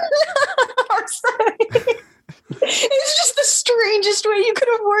sorry. It's just the strangest way you could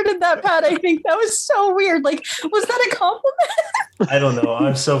have worded that, Pat. I think that was so weird. Was that a compliment? I don't know.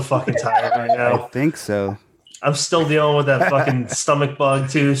 I'm so fucking tired right now. I think so. I'm still dealing with that fucking stomach bug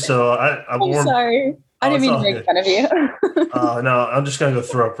too, so I'm sorry. I didn't mean to make fun of you. No, I'm just gonna go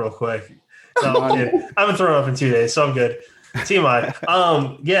throw up real quick. No, I haven't thrown up in 2 days, so I'm good.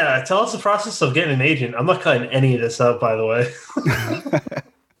 TMI. Yeah, tell us the process of getting an agent. I'm not cutting any of this up, by the way.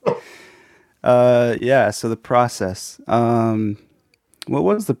 Yeah, so the process. What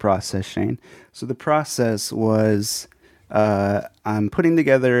was the process, Shane? So the process was I'm putting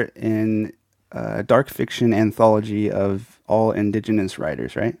together an dark fiction anthology of all Indigenous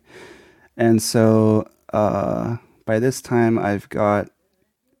writers, right? And so by this time, I've got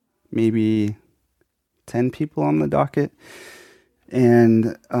maybe 10 people on the docket.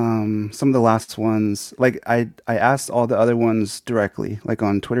 And some of the last ones, like I asked all the other ones directly, like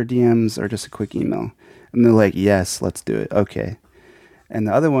on Twitter DMs or just a quick email. And they're like, yes, let's do it. Okay. And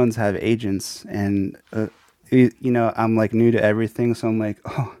the other ones have agents. And, I'm like new to everything. So I'm like,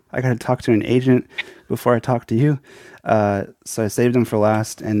 oh, I got to talk to an agent before I talk to you. So I saved them for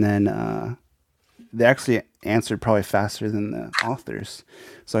last. And then they actually answered probably faster than the authors.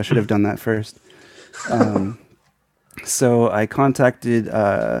 So I should have done that first. So I contacted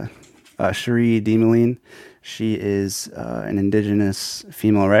Cherie Demeline. She is an Indigenous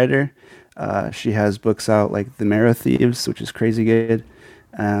female writer. She has books out like The Marrow Thieves, which is crazy good,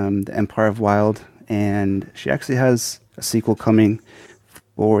 The Empire of Wild, and she actually has a sequel coming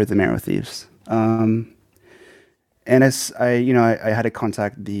for The Marrow Thieves. And as I had to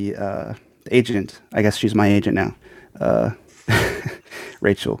contact the agent. I guess she's my agent now.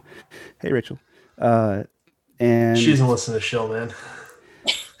 Rachel. Hey, Rachel. And she doesn't listen to the show, man.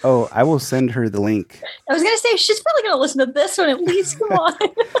 Oh, I will send her the link. I was gonna say she's probably gonna listen to this one at least. Come on.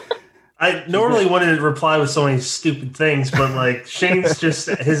 I normally wanted to reply with so many stupid things, but like Shane's just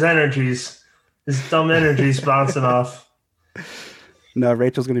his dumb energies bouncing off. No,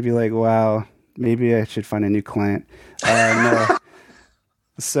 Rachel's gonna be like, "Wow, maybe I should find a new client." No.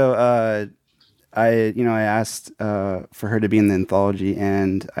 So I asked for her to be in the anthology,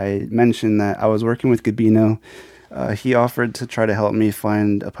 and I mentioned that I was working with Gabino. He offered to try to help me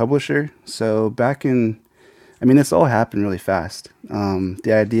find a publisher. So this all happened really fast.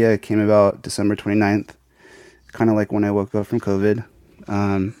 The idea came about December 29th, kind of like when I woke up from COVID.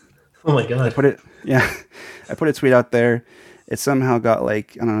 Oh my God. I put a tweet out there. It somehow got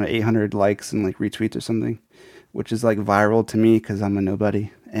 800 likes and retweets or something, which is viral to me because I'm a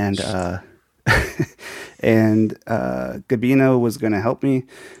nobody. And Gabino was going to help me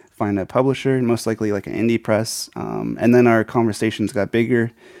find a publisher, most likely an indie press. And then our conversations got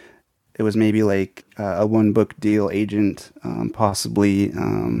bigger. It was maybe a one book deal agent, possibly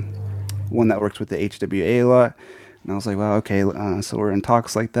one that works with the HWA a lot. And I was like, wow, okay. So we're in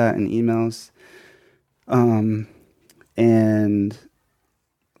talks like that and emails. And in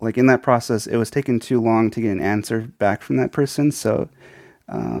that process, it was taking too long to get an answer back from that person. So,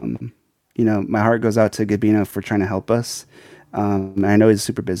 my heart goes out to Gabino for trying to help us. I know he's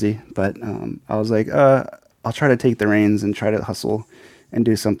super busy, but I was like, I'll try to take the reins and try to hustle and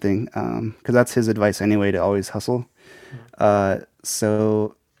do something, because that's his advice anyway, to always hustle.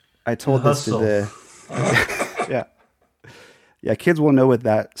 So I told this to the yeah, kids will know what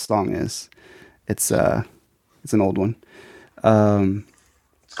that song is. It's an old one.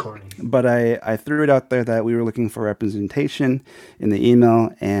 It's corny. But I threw it out there that we were looking for representation in the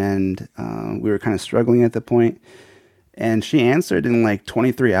email, and we were kind of struggling at the point. And she answered in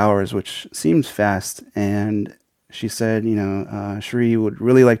 23 hours, which seems fast. And she said, Cherie would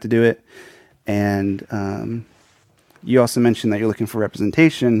really like to do it. And you also mentioned that you're looking for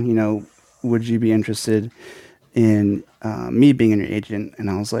representation. Would you be interested in me being your agent? And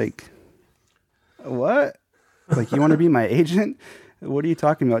I was like, what? You want to be my agent? What are you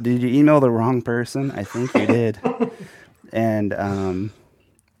talking about? Did you email the wrong person? I think you did. And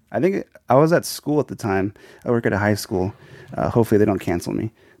I think I was at school at the time. I work at a high school. Hopefully they don't cancel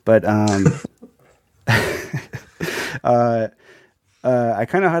me. But I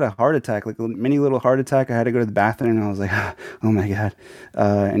kind of had a heart attack, a mini little heart attack. I had to go to the bathroom, and I was like, oh my God.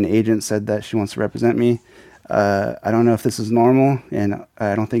 An agent said that she wants to represent me. I don't know if this is normal, and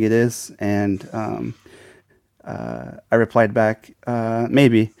I don't think it is. And I replied back,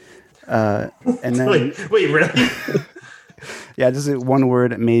 maybe. And then wait, really? Yeah, just one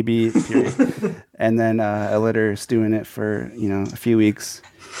word, maybe, period. And then I let her stew in it for a few weeks.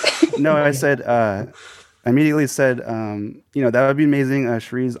 No, I said, I immediately said, that would be amazing.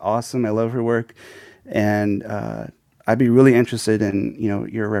 Cherie's awesome. I love her work, and I'd be really interested in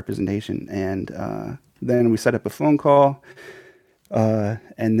your representation. And then we set up a phone call,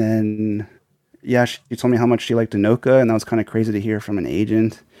 and then she told me how much she liked Anoka, and that was kind of crazy to hear from an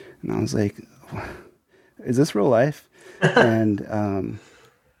agent. And I was like, is this real life? And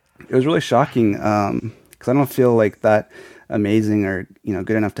it was really shocking because I don't feel that amazing or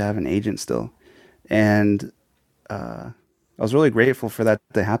good enough to have an agent still. And I was really grateful for that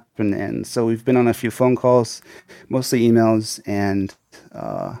to happen. And so we've been on a few phone calls, mostly emails, and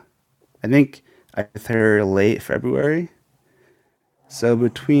I think I with her late February. So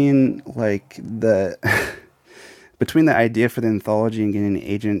between like the between the idea for the anthology and getting an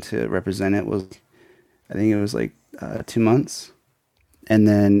agent to represent it was, I think it was like 2 months. And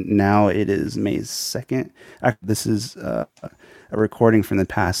then now it is May 2nd. This is a recording from the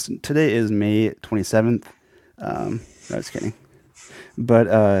past. Today is May 27th. No, just kidding. But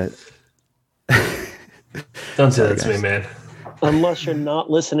don't say that to me, man. Unless you're not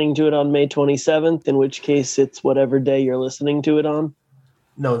listening to it on May 27th, in which case it's whatever day you're listening to it on.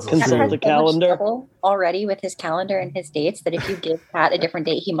 No one's consult the calendar already with his calendar and his dates that if you give Pat a different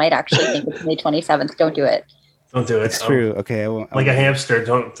date, he might actually think it's May 27th. Don't do it. Don't do it. It's true. Okay, I won't. Like a hamster.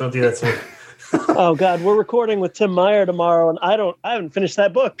 Don't do that to me. Oh God, we're recording with Tim Meyer tomorrow, and I haven't finished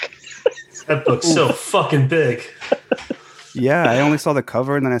that book. That book's so fucking big. Yeah, I only saw the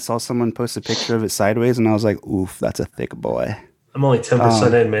cover, and then I saw someone post a picture of it sideways, and I was like, "Oof, that's a thick boy." I'm only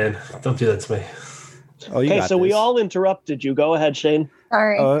 10% in, man. Don't do that to me. Okay, so we all interrupted you. Go ahead, Shane.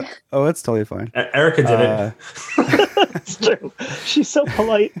 Sorry. Oh, it's totally fine. Erica did it. It's true. She's so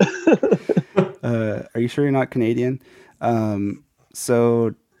polite. Are you sure you're not Canadian? What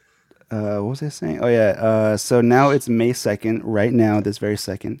was I saying? Oh, yeah. So now it's May 2nd. Right now, this very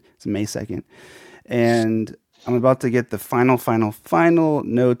second. It's May 2nd. And I'm about to get the final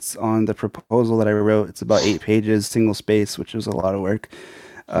notes on the proposal that I wrote. It's about 8 pages, single space, which was a lot of work.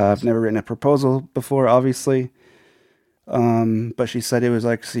 I've never written a proposal before, obviously. But she said it was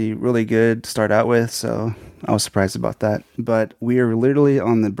actually really good to start out with, so I was surprised about that. But we are literally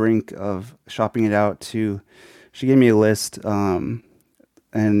on the brink of shopping it out to... She gave me a list, and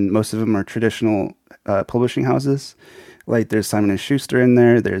most of them are traditional publishing houses. Like there's Simon & Schuster in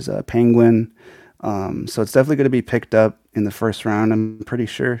there, there's Penguin. So it's definitely going to be picked up in the first round, I'm pretty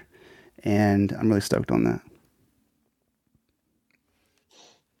sure. And I'm really stoked on that.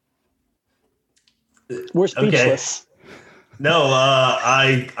 We're speechless. Okay. No,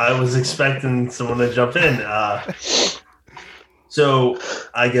 I was expecting someone to jump in. So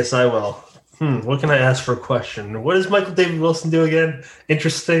I guess I will. What can I ask for a question? What does Michael David Wilson do again?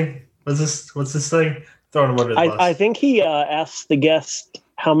 Interesting. What's this thing? Throwing him under the bus. I think he asks the guest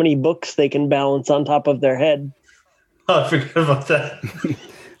how many books they can balance on top of their head. Oh, I forgot about that.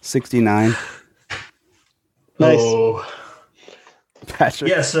 69. Nice. Oh.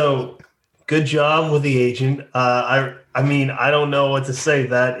 Patrick. Yeah, so good job with the agent. I mean, I don't know what to say.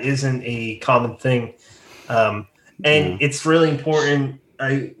 That isn't a common thing. It's really important.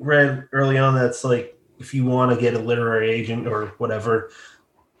 I read early on that's like, if you want to get a literary agent or whatever,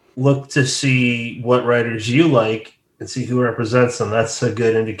 look to see what writers you like and see who represents them. That's a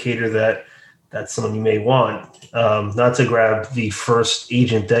good indicator that that's someone you may want. Not to grab the first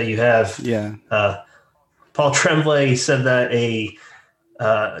agent that you have. Yeah. Paul Tremblay said that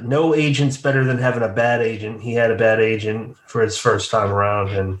no agent's better than having a bad agent. He had a bad agent for his first time around,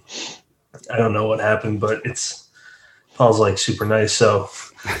 and I don't know what happened, but Paul's like super nice. So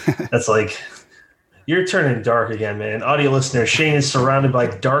that's like, you're turning dark again, man. Audio listeners, Shane is surrounded by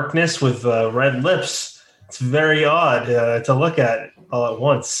darkness with red lips. It's very odd to look at all at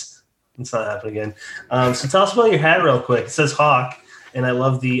once. It's not happening again. So tell us about your hat real quick. It says Hawk, and I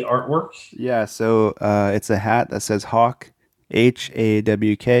love the artwork. Yeah, so it's a hat that says Hawk, Hawk.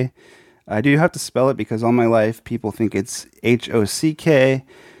 I do have to spell it because all my life people think it's Hock,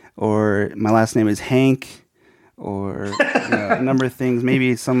 or my last name is Hank, or a number of things.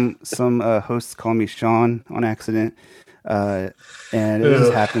 Maybe some hosts call me Sean on accident, and it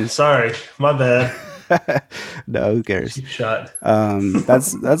just happens. Sorry, my bad. No, who cares? Cheap shot.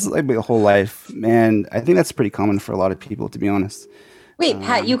 That's like my whole life, and I think that's pretty common for a lot of people, to be honest. Wait,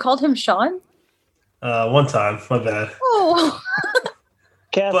 Pat, you called him Sean? One time, my bad. Oh.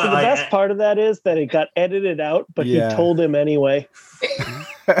 Cassie, the best part of that is that it got edited out, but you told him anyway.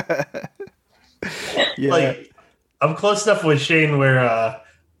 Yeah. Like, I'm close enough with Shane where,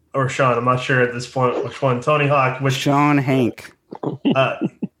 or Sean, I'm not sure at this point which one. Tony Hawk. Which Sean Hank.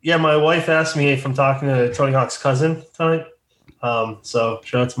 Yeah, my wife asked me if I'm talking to Tony Hawk's cousin tonight. So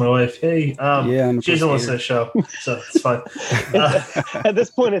shout out to my wife. Hey, she doesn't listen to the show, so it's fine. At this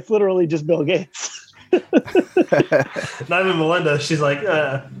point, it's literally just Bill Gates. Not even Melinda. She's like,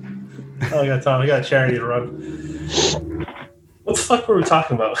 I got a charity to run. What the fuck were we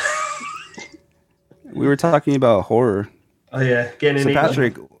talking about? We were talking about horror. Oh yeah, getting so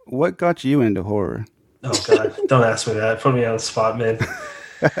Patrick, what got you into horror? Oh God, don't ask me that. Put me on the spot, man.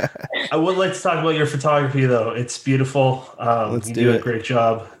 I would like to talk about your photography, though. It's beautiful. You do a great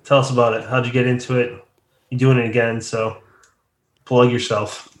job. Tell us about it. How'd you get into it? You're doing it again, so plug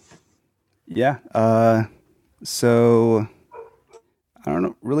yourself. Yeah. So I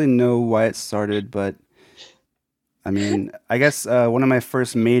don't really know why it started, but I mean, I guess one of my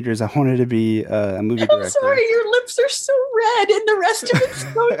first majors, I wanted to be a movie director. I'm sorry, your lips are so red and the rest of it's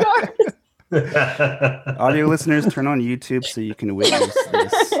so dark. Audio listeners, turn on YouTube so you can witness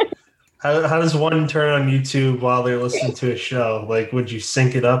this. How does one turn on YouTube while they're listening to a show? Like, would you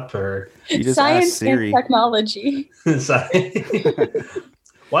sync it up or? You just Science ask Siri. and technology.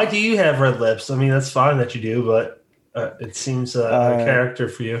 Why do you have red lips? I mean, that's fine that you do, but it seems a character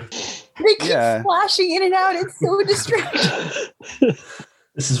for you. They keep flashing in and out. It's so distracting.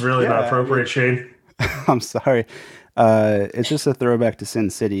 This is really not appropriate, Shane. I'm sorry. It's just a throwback to Sin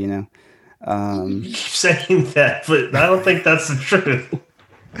City, you know. You keep saying that, but I don't think that's the truth.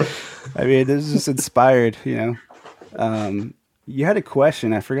 I mean, this is just inspired, you know. You had a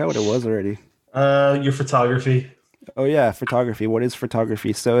question. I forgot what it was already. Your photography. Oh, yeah, photography. What is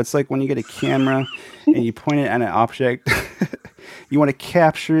photography? So it's like when you get a camera and you point it at an object. You want to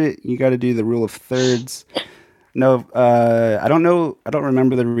capture it, you got to do the rule of thirds. No, I don't know. I don't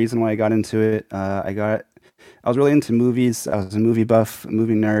remember the reason why I got into it. I was really into movies. I was a movie buff, a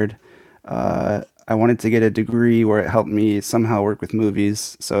movie nerd. I wanted to get a degree where it helped me somehow work with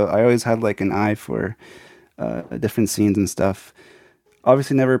movies. So I always had like an eye for different scenes and stuff.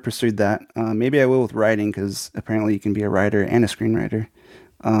 Obviously never pursued that. Maybe I will with writing because apparently you can be a writer and a screenwriter.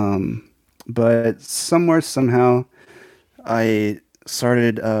 But somehow, I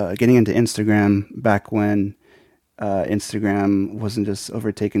started getting into Instagram back when Instagram wasn't just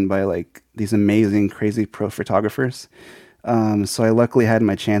overtaken by like these amazing, crazy pro photographers. So I luckily had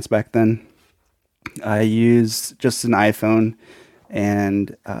my chance back then. I used just an iPhone,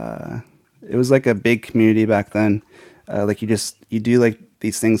 and it was like a big community back then. Like you do like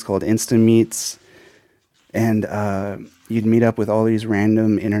these things called Insta Meets, and you'd meet up with all these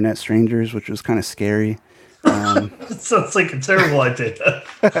random internet strangers, which was kind of scary. Sounds like a terrible idea.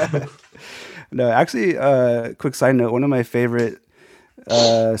 No, actually, quick side note, one of my favorite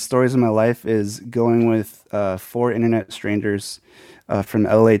stories of my life is going with 4 internet strangers from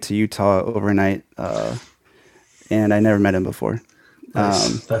LA to Utah overnight, and I never met him before.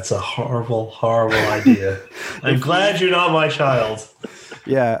 That's a horrible idea. I'm glad you're not my child.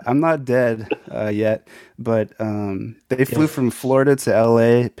 Yeah, I'm not dead yet, but they flew from Florida to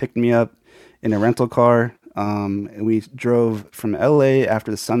LA, picked me up in a rental car. And we drove from LA after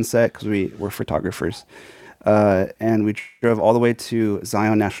the sunset because we were photographers. And we drove all the way to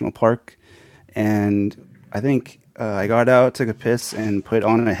Zion National Park. And I think I got out, took a piss, and put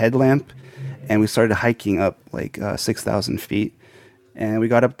on a headlamp. And we started hiking up like 6,000 feet. And we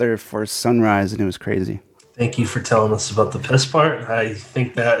got up there for sunrise, and it was crazy. Thank you for telling us about the piss part. I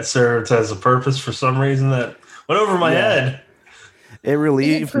think that served as a purpose for some reason that went over my head. It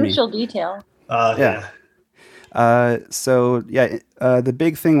relieved it's a crucial detail. Yeah. The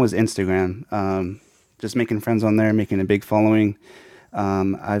big thing was Instagram. Just making friends on there, making a big following.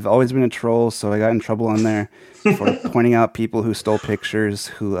 I've always been a troll, so I got in trouble on there for pointing out people who stole pictures,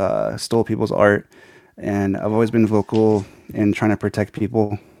 who stole people's art. And I've always been vocal in trying to protect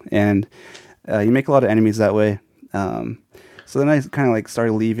people. And you make a lot of enemies that way. So then I kind of like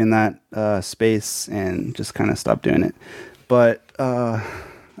started leaving that space and just kind of stopped doing it. But I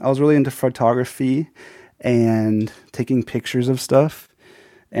was really into photography and taking pictures of stuff.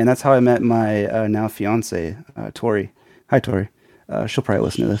 And that's how I met my now fiance, Tori. Hi, Tori. She'll probably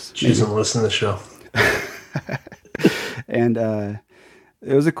listen to this. She doesn't listen to the show. And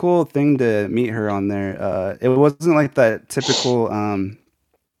it was a cool thing to meet her on there. It wasn't like that typical,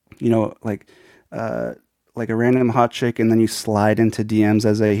 like a random hot chick and then you slide into DMs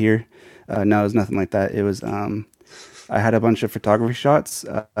as I hear. No, it was nothing like that. It was... I had a bunch of photography shots.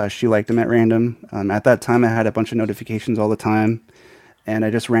 She liked them at random. At that time, I had a bunch of notifications all the time. And I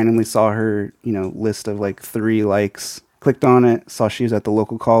just randomly saw her, list of like 3 likes. Clicked on it, saw she was at the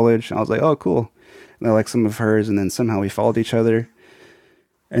local college. And I was like, oh, cool. And I liked some of hers. And then somehow we followed each other.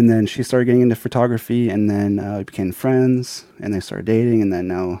 And then she started getting into photography. And then we became friends. And they started dating. And then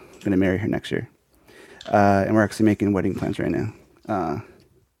now I'm going to marry her next year. And we're actually making wedding plans right now.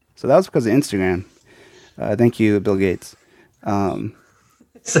 So that was because of Instagram. Thank you, Bill Gates.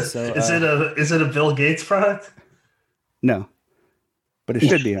 Is it a Bill Gates product? No, but it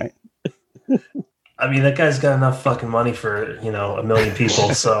should be, right? I mean, that guy's got enough fucking money for 1 million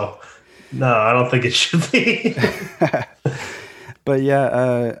people. So no, I don't think it should be. But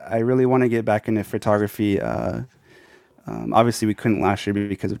yeah, I really want to get back into photography. Obviously, we couldn't last year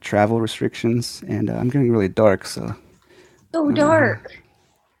because of travel restrictions, and I'm getting really dark. So dark.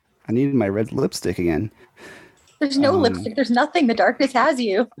 I needed my red lipstick again. There's no lipstick. There's nothing. The darkness has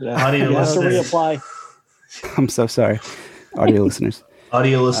you. Audio you have to listeners. reapply. I'm so sorry, audio listeners.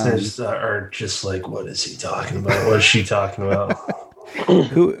 Audio listeners are just like, what is he talking about? What is she talking about?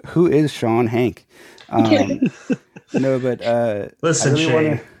 Who is Sean Hank? No, but listen, really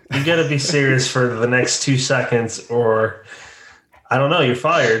Shane, you got to be serious for the next 2 seconds, or I don't know, you're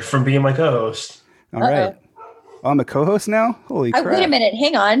fired from being my co-host. All right. Oh, I'm a co-host now? Holy crap. Wait a minute,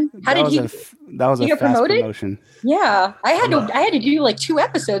 hang on. How did he that was a fast promoted? Promotion. Yeah. I had to do like 2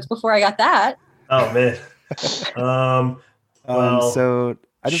 episodes before I got that. Oh man. So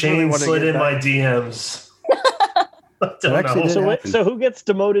I just Shane really slid in my DMs. So who gets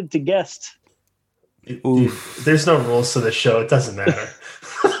demoted to guest? There's no rules to the show. It doesn't matter.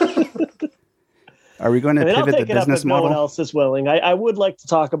 Are we going to pivot the business model? No one else is willing. I would like to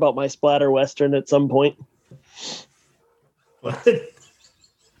talk about my splatter western at some point. What?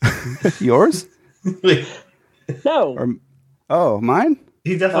 Yours? No. Mine?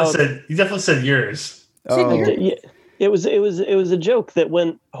 He definitely said yours. It was a joke that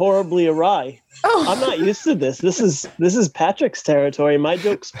went horribly awry. Oh. I'm not used to this. This is Patrick's territory. My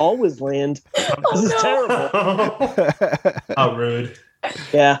jokes always land. This is terrible. How rude.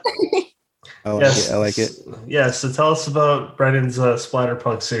 Yeah. I like it. Yeah, so tell us about Brennan's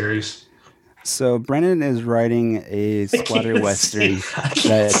Splatterpunk series. So Brennan is writing a splatter western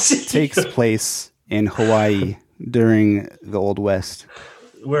that takes place in Hawaii during the Old West.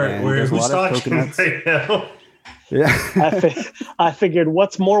 Who's talking right now? Yeah. I figured,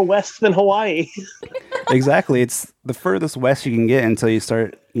 what's more west than Hawaii? Exactly. It's the furthest west you can get until you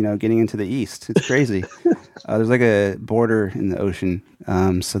start, getting into the east. It's crazy. There's like a border in the ocean.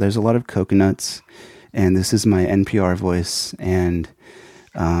 So there's a lot of coconuts, and this is my NPR voice. And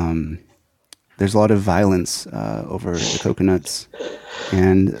there's a lot of violence over the coconuts.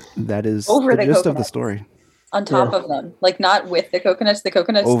 And that is the gist of the story. On top of them, like not with the coconuts. The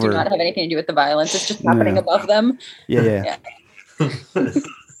coconuts do not have anything to do with the violence. It's just happening above them. Yeah.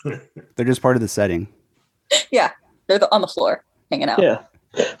 They're just part of the setting. Yeah, they're on the floor hanging out. Yeah.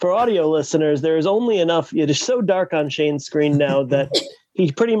 For audio listeners, there is only enough. It is so dark on Shane's screen now that he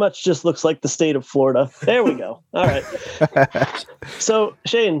pretty much just looks like the state of Florida. There we go. All right. So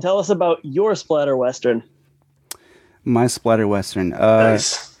Shane, tell us about your splatter western. My splatter western.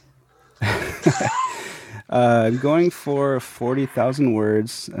 Nice. I'm going for 40,000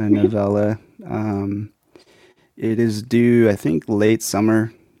 words, a novella. It is due, I think, late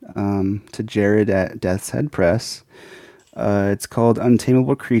summer to Jared at Death's Head Press. It's called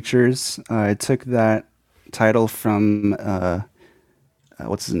Untamable Creatures. I took that title from,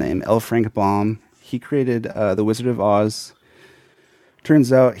 what's his name? L. Frank Baum. He created The Wizard of Oz.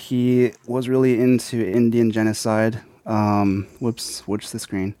 Turns out he was really into Indian genocide. Whoops, the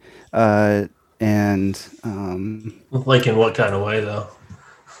screen. And like in what kind of way though?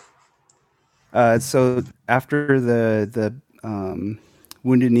 So after the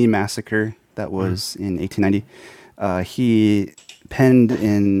Wounded Knee massacre that was in 1890, he penned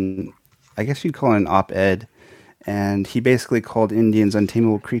in, I guess you'd call it an op-ed, and he basically called Indians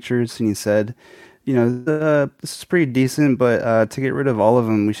untamable creatures, and he said, this is pretty decent, but to get rid of all of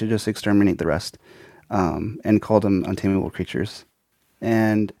them, we should just exterminate the rest, and called them untamable creatures.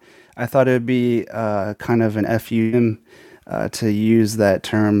 And I thought it would be kind of an FU to use that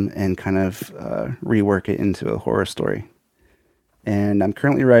term and kind of rework it into a horror story. And I'm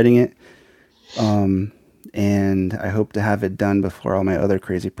currently writing it, and I hope to have it done before all my other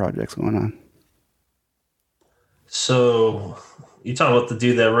crazy projects going on. So you're talking about the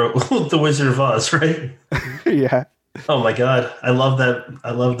dude that wrote The Wizard of Oz, right? Yeah. Oh my God, I love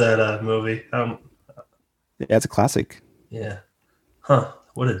that movie. Yeah, it's a classic. Yeah. Huh.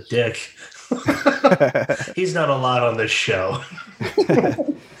 What a dick. He's not allowed on this show.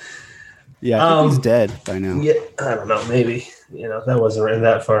 Yeah, I think he's dead by now. Yeah, I don't know. Maybe. That wasn't written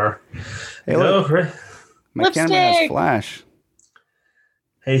that far. Hey, look, right? My camera has flash.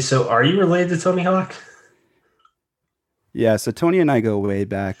 Hey, so are you related to Tony Hawk? Yeah, so Tony and I go way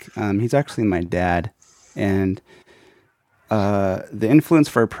back. He's actually my dad. And the influence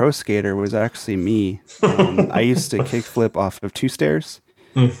for a pro skater was actually me. I used to kickflip off of 2 stairs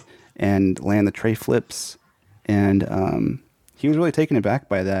and land the tray flips. And he was really taken aback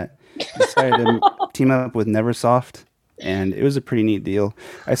by that. He decided to team up with Neversoft, and it was a pretty neat deal.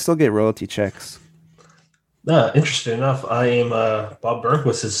 I still get royalty checks. Interesting enough, I am Bob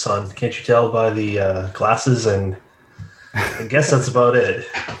Burnquist's son. Can't you tell by the glasses? And I guess that's about it.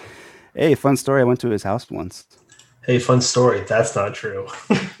 Hey, fun story. I went to his house once. Hey, fun story. That's not true.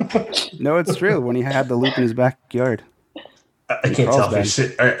 No, it's true. When he had the loop in his backyard. I can't tell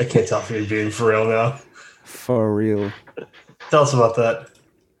if you're being for real now. For real. Tell us about that.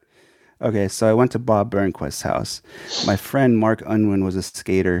 Okay, so I went to Bob Burnquist's house. My friend Mark Unwin was a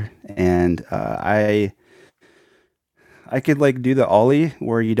skater, and I could like do the ollie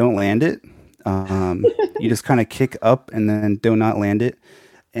where you don't land it. You just kind of kick up and then do not land it.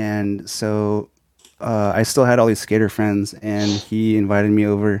 And so I still had all these skater friends, and he invited me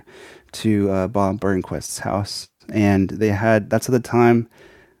over to Bob Burnquist's house. And they had, that's at the time,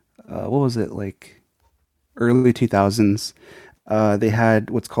 what was it, like early 2000s. They had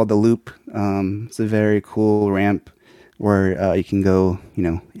what's called the loop. It's a very cool ramp where you can go,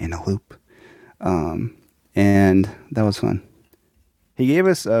 in a loop. And that was fun. He gave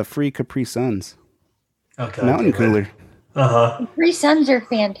us free Capri Suns. Okay. Mountain cooler. Capri Suns are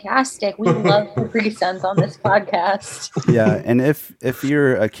fantastic. We love Capri Suns on this podcast. Yeah, and if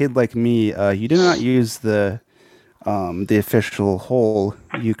you're a kid like me, you do not use the official hole.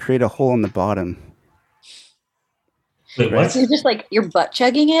 You create a hole on the bottom. Wait, what? So you're just like, you're butt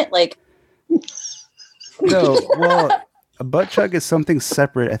chugging it? Like, No, well, a butt chug is something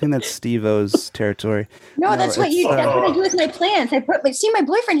separate. I think that's Steve-O's territory. no, that's what it's, that's what I do with my plants. See, my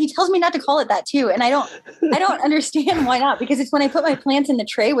boyfriend, he tells me not to call it that too. And I don't understand why not, because it's when I put my plants in the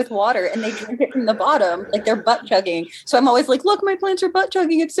tray with water and they drink it from the bottom, like they're butt chugging. So I'm always like, look, my plants are butt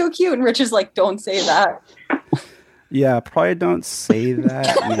chugging. It's so cute. And Rich is like, don't say that. Yeah, probably don't say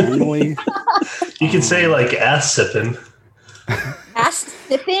that normally. You could say like ass sipping. Ass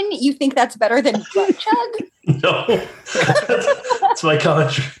sipping? You think that's better than butt chug? No, that's my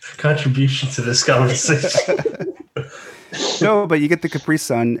contribution to this conversation. No, but you get the Capri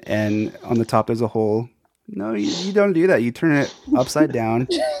Sun, and on the top is a hole. No, you don't do that. You turn it upside down,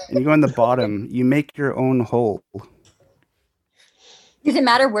 and you go on the bottom. You make your own hole. Does it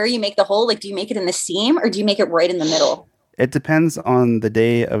matter where you make the hole? Like, do you make it in the seam or do you make it right in the middle? It depends on the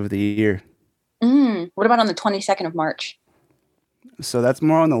day of the year. What about on the 22nd of March? So that's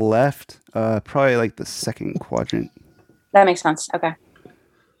more on the left, probably like the second quadrant. That makes sense. Okay.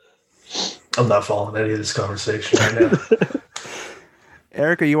 I'm not following any of this conversation right now.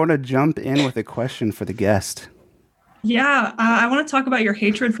 Erica, you want to jump in with a question for the guest? Yeah, I want to talk about your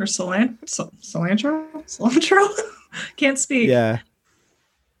hatred for cilantro. Cilantro? Can't speak. Yeah.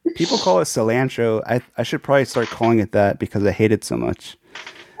 People call it cilantro. I should probably start calling it that because I hate it so much.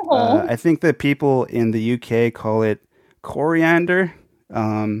 I think that people in the UK call it coriander.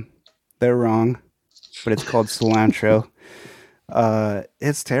 They're wrong, but it's called cilantro.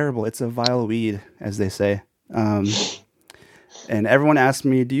 It's terrible. It's a vile weed, as they say. And everyone asks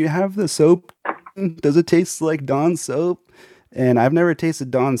me, do you have the soap? Does it taste like Dawn soap? And I've never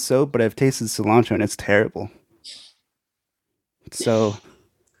tasted Dawn soap, but I've tasted cilantro, and it's terrible. So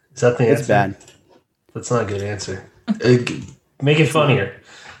is that the answer? It's bad. That's not a good answer. Make it funnier.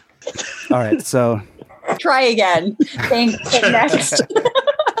 All right, so try again. Thanks. Next.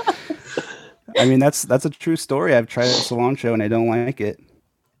 I mean, that's a true story. I've tried cilantro and I don't like it.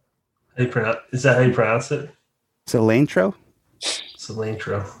 Is that how you pronounce it? Cilantro?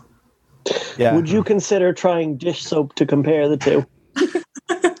 Cilantro. Yeah. Would you consider trying dish soap to compare the two?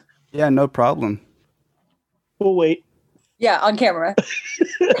 Yeah, no problem. We'll wait. Yeah, on camera.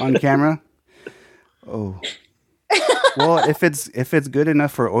 On camera? Oh. Well, if it's good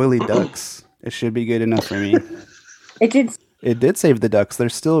enough for oily ducks, it should be good enough for me. It did save the ducks. They're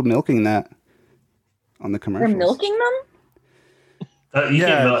still milking that on the commercials. They're milking them?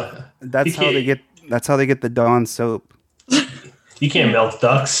 Yeah, that's how they get the Dawn soap. You can't milk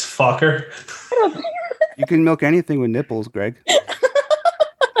ducks, fucker. You can milk anything with nipples, Greg.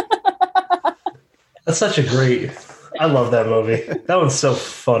 That's such a great. I love that movie. That one's so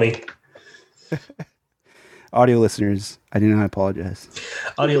funny. Audio listeners, I do not apologize.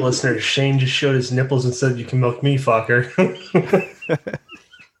 Audio listeners, Shane just showed his nipples and said, "You can milk me, fucker."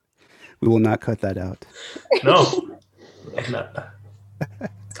 We will not cut that out. No.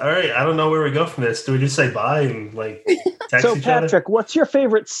 All right, I don't know where we go from this. Do we just say bye and like text So, each Patrick, what's your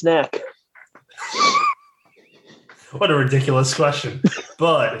favorite snack? What a ridiculous question.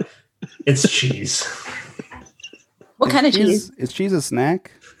 But it's cheese. What kind of cheese? Is cheese a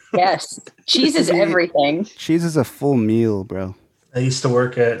snack? Yes. Cheese is everything. Cheese is a full meal, bro. I used to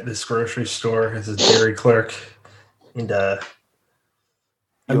work at this grocery store as a dairy clerk, and you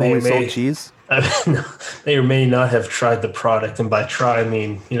only sold cheese? They may not have tried the product, and by try I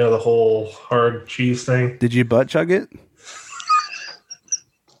mean the whole hard cheese thing. Did you butt chug it?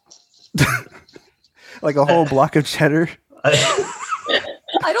 Like a whole block of cheddar?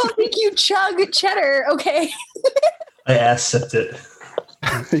 I don't think you chug cheddar, okay? I ass sipped it.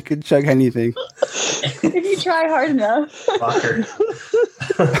 You can chug anything. If you try hard enough. Fucker.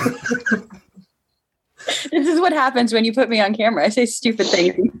 This is what happens when you put me on camera. I say stupid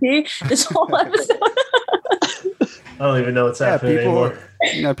things. You see this whole episode. I don't even know what's happening anymore.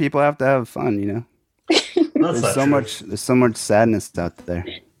 People have to have fun. There's so much sadness out there.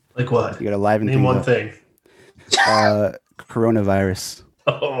 Like what? You got to liven Name one thing. Coronavirus.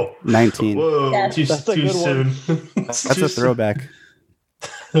 Oh, 19. Whoa, Yes. too soon. That's a throwback.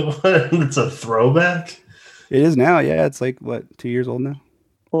 It's a throwback? It is now. Yeah, it's like, what, 2 years old now?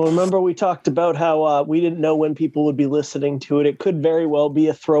 Well, remember we talked about how we didn't know when people would be listening to it. It could very well be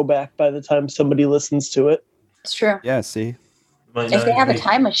a throwback by the time somebody listens to it. It's true. Yeah, see? If they have a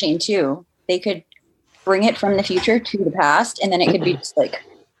time machine, too, they could bring it from the future to the past, and then it could be just like...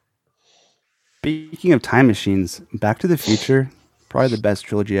 Speaking of time machines, Back to the Future, probably the best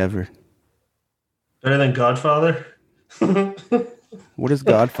trilogy ever. Better than Godfather? What is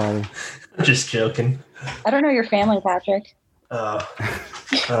Godfather? Just joking. I don't know your family, Patrick. We're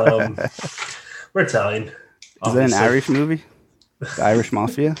Italian. Is Obviously. that an Irish movie? The Irish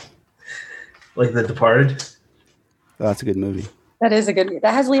Mafia? Like The Departed? Oh, that's a good movie. That is a good movie.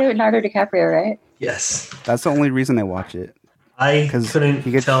 That has Leonardo DiCaprio, right? Yes. That's the only reason I watch it. I Because couldn't he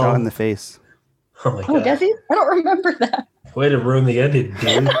gets tell. shot in the face. Oh my Oh, god. does he? I don't remember that. Way to ruin the ending,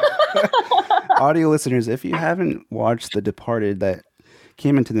 dude. Audio listeners, if you haven't watched The Departed that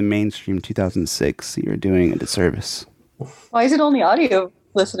came into the mainstream 2006, you're doing a disservice. Why is it only audio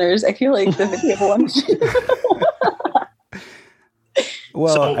listeners? I feel like the video ones.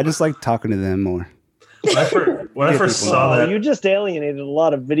 Well, I just like talking to them more. When I first saw that, You just alienated a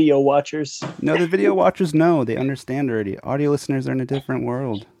lot of video watchers. No, the video watchers know. They understand already. Audio listeners are in a different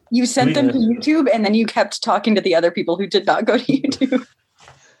world. You sent them to YouTube, and then you kept talking to the other people who did not go to YouTube.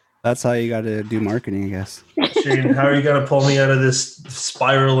 That's how you got to do marketing, I guess. Shane, how are you going to pull me out of this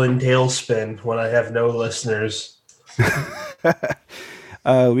spiral and tailspin when I have no listeners?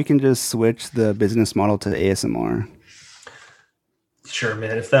 We can just switch the business model to ASMR. Sure,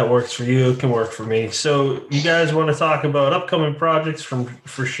 man. If that works for you, it can work for me. So, you guys want to talk about upcoming projects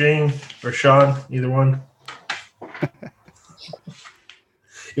for Shane or Sean? Either one.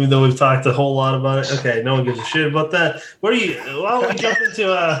 Even though we've talked a whole lot about it. Okay, no one gives a shit about that. Why don't we jump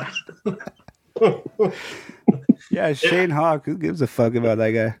into Yeah, Shane Hawk. Who gives a fuck about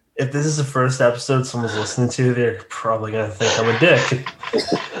that guy? If this is the first episode someone's listening to, they're probably going to think I'm a dick.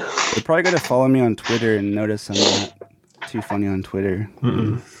 They're probably going to follow me on Twitter and notice I'm not too funny on Twitter.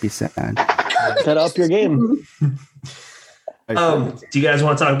 Be sad. Set up your game. Do you guys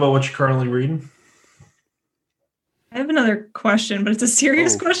want to talk about what you're currently reading? I have another question, but it's a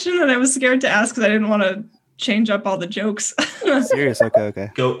serious question that I was scared to ask because I didn't want to change up all the jokes. Serious? Okay.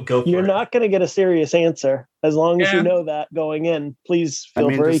 Go for You're it. not going to get a serious answer as long as you know that going in. Please feel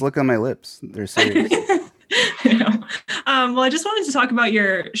free. Just look at my lips. They're serious. Well, I just wanted to talk about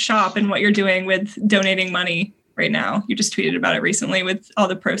your shop and what you're doing with donating money right now. You just tweeted about it recently with all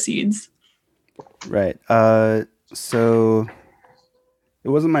the proceeds. Right. So it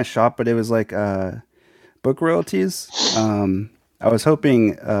wasn't my shop, but it was like book royalties. I was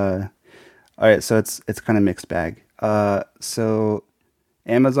hoping. All right, so it's kind of mixed bag. So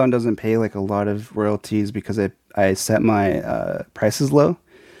Amazon doesn't pay like a lot of royalties because I set my prices low.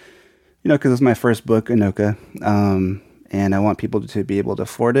 Because it's my first book, Anoka, and I want people to be able to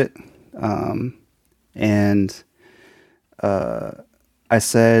afford it. And I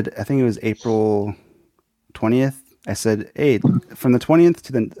said, I think it was April 20th. I said, hey, from the 20th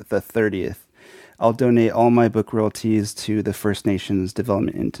to the 30th, I'll donate all my book royalties to the First Nations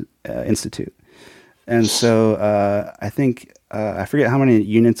Development Institute. And so I think, I forget how many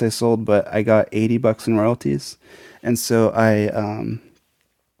units I sold, but I got $80 in royalties. And so I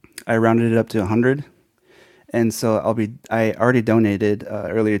rounded it up to 100. And so I already donated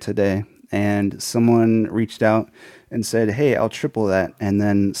earlier today, and someone reached out and said, hey, I'll triple that. And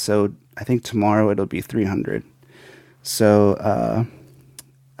then, so I think tomorrow it'll be 300. So,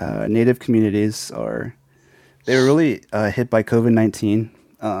 Native communities they were really hit by COVID-19.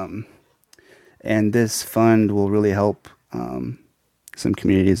 And this fund will really help some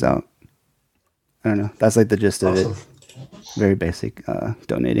communities out. I don't know. That's like the gist of it. Very basic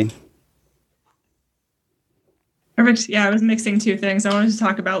donating. Perfect. Yeah, I was mixing two things. I wanted to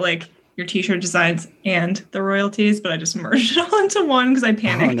talk about like your t-shirt designs and the royalties, but I just merged it all into one because I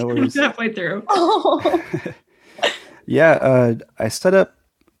panicked halfway through. Yeah, I set up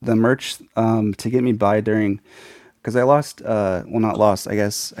the merch to get me by because I lost, not lost, I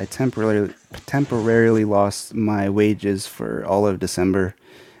guess I temporarily lost my wages for all of December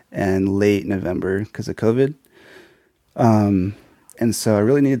and late November because of COVID. And so I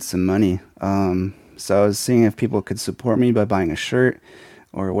really needed some money. So I was seeing if people could support me by buying a shirt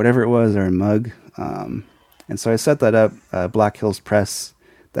or whatever it was, or a mug. And so I set that up, Black Hills Press.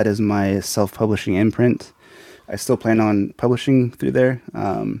 That is my self-publishing imprint. I still plan on publishing through there.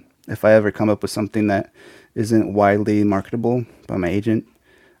 If I ever come up with something that isn't widely marketable by my agent.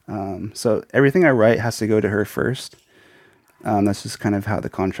 So everything I write has to go to her first. That's just kind of how the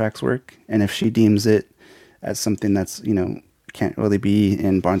contracts work. And if she deems it as something that's, can't really be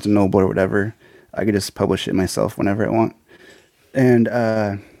in Barnes & Noble or whatever, I could just publish it myself whenever I want. And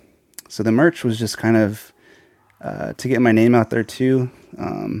so the merch was just kind of to get my name out there too,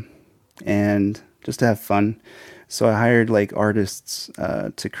 and just to have fun. So I hired like artists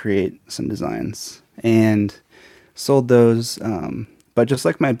to create some designs and sold those. But just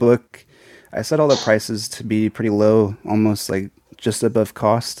like my book, I set all the prices to be pretty low, almost like just above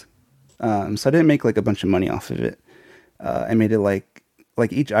cost. So I didn't make like a bunch of money off of it. I made it like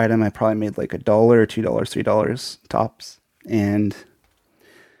each item I probably made like $1 or $2, $3 tops. And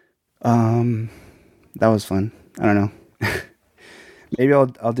that was fun. I don't know. Maybe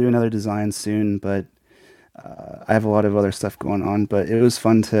I'll do another design soon, but I have a lot of other stuff going on. But it was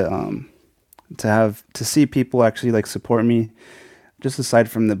fun to see people actually like support me. Just aside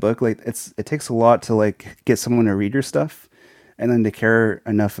from the book, like it takes a lot to like get someone to read your stuff, and then to care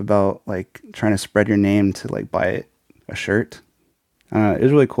enough about like trying to spread your name to like buy a shirt. It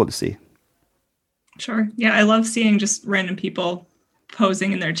was really cool to see. Sure. Yeah, I love seeing just random people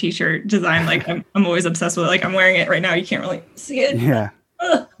posing in their t-shirt design. Like I'm always obsessed with it. Like I'm wearing it right now. You can't really see it. Yeah.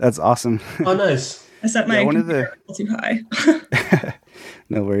 That's awesome. Oh, nice. I set my computer a little too high.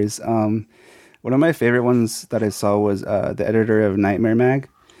 No worries. One of my favorite ones that I saw was the editor of Nightmare Mag,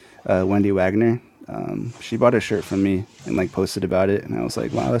 Wendy Wagner. She bought a shirt from me and like posted about it, and I was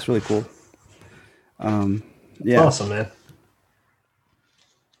like, wow, that's really cool. Yeah. Awesome, man.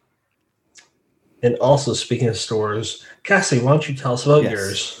 And also, speaking of stores, Cassie, why don't you tell us about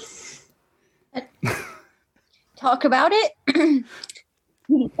yours? Talk about it?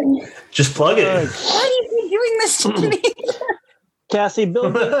 Just plug it. Why are you doing this to me? Cassie,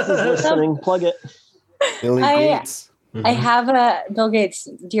 Bill Gates is listening. Plug it. Billy Gates. I have Bill Gates,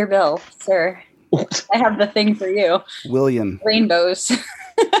 dear Bill, sir. I have the thing for you. William. Rainbows.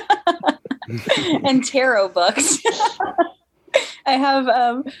 And tarot books. I have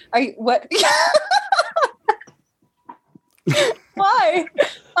what? Why?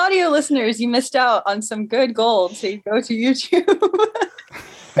 Audio listeners, you missed out on some good gold, so you go to YouTube.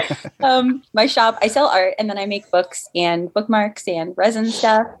 My shop, I sell art, and then I make books and bookmarks and resin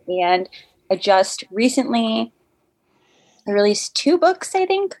stuff. And I just recently released 2 books, I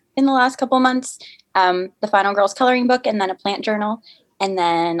think, in the last couple of months. The Final Girls coloring book, and then a plant journal. And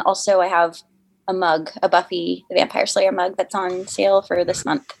then also I have a mug, a Buffy the Vampire Slayer mug that's on sale for this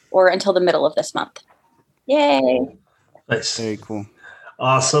month, or until the middle of this month. Yay. Nice. Very cool.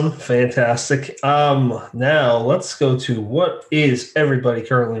 Awesome. Fantastic. Now let's go to what is everybody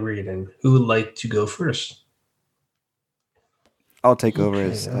currently reading? Who would like to go first? I'll take over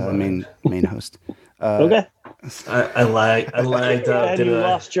as main host. Okay. I lagged out. You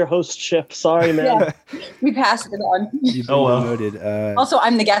lost your hostship. Sorry, man. Yeah, we passed it on. You've been promoted. Also,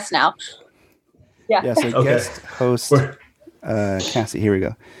 I'm the guest now. Yeah. So guest host Cassie. Here we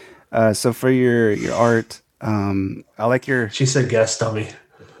go. So for your art, I like your. She said guest dummy.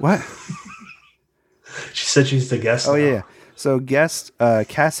 What? She said she's the guest. Oh yeah. So guest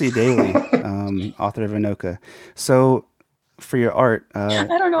Cassie Daly, author of Anoka. So for your art, I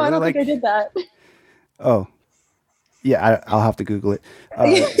don't know. I don't think I did that. Oh, yeah. I'll have to Google it.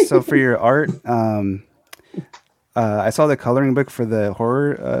 So for your art, I saw the coloring book for the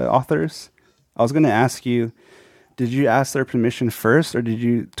horror authors. I was going to ask you, did you ask their permission first, or did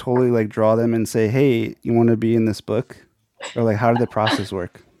you totally like draw them and say, hey, you want to be in this book? Or like, how did the process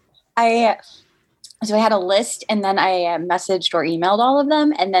work? So I had a list, and then I messaged or emailed all of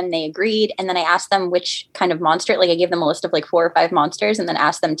them, and then they agreed. And then I asked them which kind of monster, like I gave them a list of like 4 or 5 monsters, and then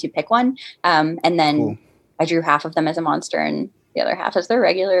asked them to pick one. And then I drew half of them as a monster and the other half as their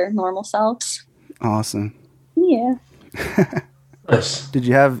regular normal selves. Awesome. Yeah. Did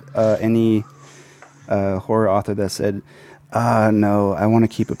you have any horror author that said, no, I want to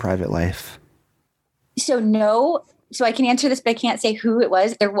keep a private life? So no. So I can answer this, but I can't say who it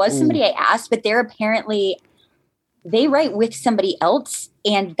was. There was somebody I asked, but they write with somebody else,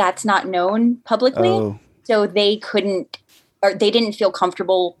 and that's not known publicly. Oh. So they couldn't, or they didn't feel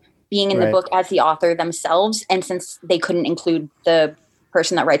comfortable being in the book as the author themselves. And since they couldn't include the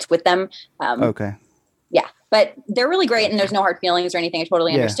person that writes with them. Okay. Yeah, but they're really great, and there's no hard feelings or anything. I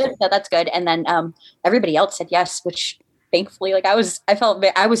totally understood. So that's good. And then everybody else said yes, which thankfully, like I was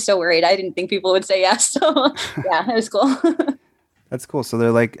so worried. I didn't think people would say yes. So yeah, it was cool. That's cool. So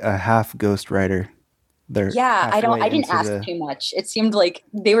they're like a half ghostwriter I didn't ask too much. It seemed like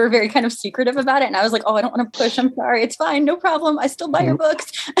they were very kind of secretive about it. And I was like, oh, I don't want to push. I'm sorry. It's fine. No problem. I still buy your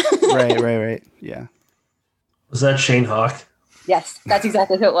books. Right. Yeah. Was that Shane Hawk? Yes, that's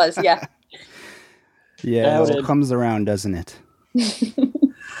exactly who it was. Yeah. Yeah, it all comes around, doesn't it?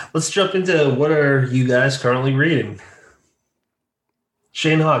 Let's jump into what are you guys currently reading?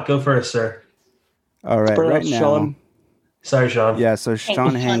 Shane Hawk, go first, sir. All right, right now. Sean. Sorry, Sean. Yeah, so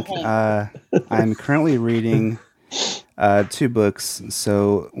Sean Hank, I'm currently reading 2 books.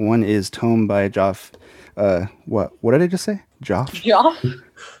 So one is Tome by Joff. What did I just say? Joff?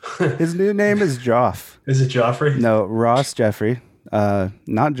 His new name is Joff. Is it Joffrey? No, Ross Jeffrey.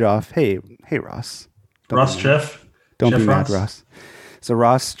 Not Joff. Hey, Ross. Ross Jeff? Don't Jeff be Ross? mad, Ross. So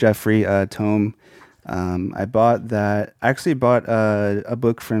Ross Jeffrey Tome. I bought that. I actually bought a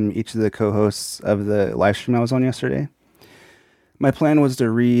book from each of the co-hosts of the live stream I was on yesterday. My plan was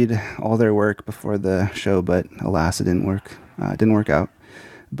to read all their work before the show, but alas, it didn't work. It didn't work out.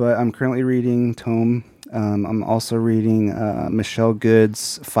 But I'm currently reading Tome. I'm also reading Michelle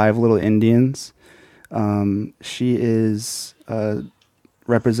Good's 5 Little Indians. She is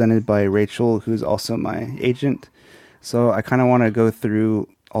represented by Rachel, who's also my agent. So I kind of want to go through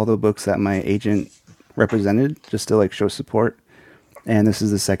all the books that my agent represented just to like show support. And this is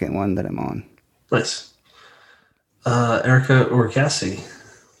the second one that I'm on. Nice. Erica or Cassie?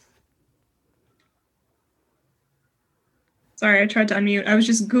 Sorry, I tried to unmute. I was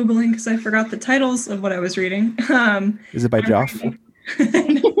just Googling because I forgot the titles of what I was reading. Is it by Joff?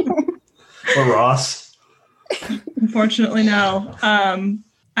 Or Ross? Unfortunately, no.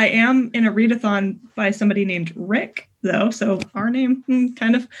 I am in a readathon by somebody named Rick, though. So our name,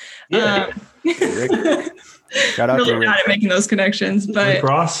 kind of. Yeah. Rick. Shout out really to Rick. bad at making those connections, but Rick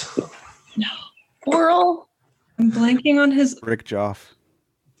Ross? no. Oral. I'm blanking on his. Rick Joff.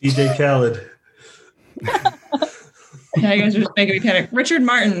 DJ Khaled. Yeah, you guys are just making me panic. Richard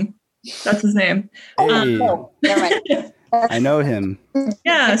Martin. That's his name. Hey, Never mind. I know him.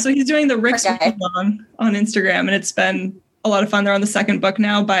 Yeah, so he's doing the Rick's Okay. Readathon on Instagram, and it's been a lot of fun. They're on the second book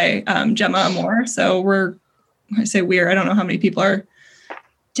now by Gemma Amore. So I don't know how many people are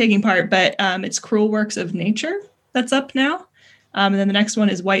taking part, but it's Cruel Works of Nature that's up now. And then the next one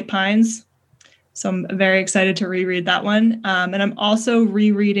is White Pines. So I'm very excited to reread that one. And I'm also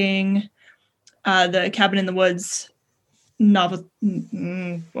rereading the Cabin in the Woods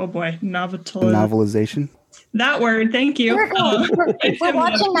Novelization. That word, thank you. We're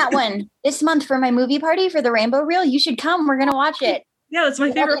watching that one this month for my movie party for the Rainbow Reel. You should come. We're gonna watch it. Yeah, that's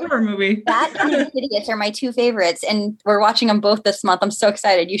my favorite horror movie. That and Insidious are my 2 favorites, and we're watching them both this month. I'm so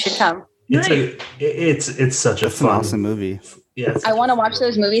excited. You should come. It's such a It's an fun awesome movie. Yeah, I want to watch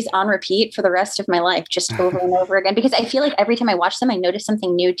those movies on repeat for the rest of my life, just over and over again, because I feel like every time I watch them, I notice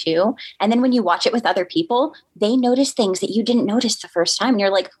something new too. And then when you watch it with other people, they notice things that you didn't notice the first time. And you're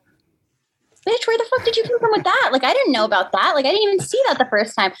like, bitch, where the fuck did you come from with that? Like, I didn't know about that. Like, I didn't even see that the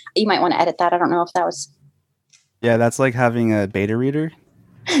first time. You might want to edit that. I don't know if that was. Yeah, that's like having a beta reader.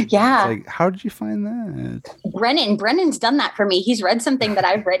 Yeah. It's like, how did you find that? Brennan's done that for me. He's read something that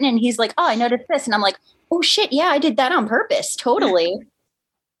I've written and he's like, oh, I noticed this. And I'm like, oh shit. Yeah, I did that on purpose. Totally.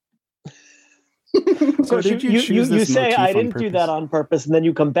 So did you say I didn't do that on purpose, and then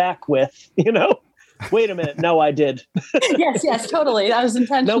you come back with, wait a minute. No, I did. yes, totally. That was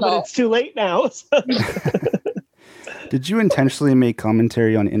intentional. No, but it's too late now. Did you intentionally make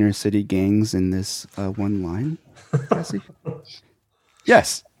commentary on inner city gangs in this one line, Cassie?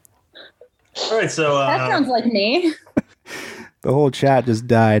 Yes. All right, so that sounds like me. The whole chat just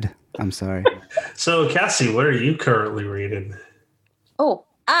died. I'm sorry. So Cassie, what are you currently reading? Oh,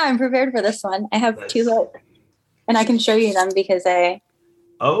 I'm prepared for this one. I have 2 books, and I can show you them because I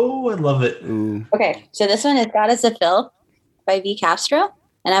love it. Ooh. Okay, so this one is Goddess of Phil by V. Castro,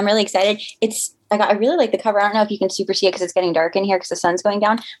 and I'm really excited. I really like the cover. I don't know if you can super see it because it's getting dark in here because the sun's going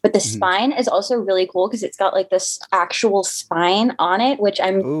down, but the spine is also really cool because it's got like this actual spine on it, which I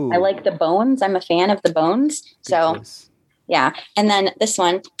like the bones. I'm a fan of the bones. So yeah. And then this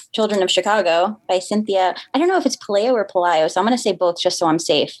one, Children of Chicago by Cynthia. I don't know if it's Paleo or Palaio, so I'm going to say both just so I'm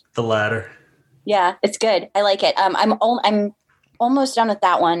safe. The latter. Yeah, it's good. I like it. I'm almost done with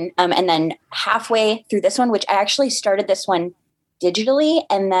that one. And then halfway through this one, which I actually started this one digitally,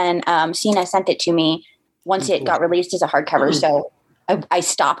 and then Sina sent it to me once it got released as a hardcover. So I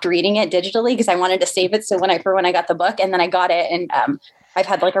stopped reading it digitally because I wanted to save it. So when I got the book, and then I got it, and I've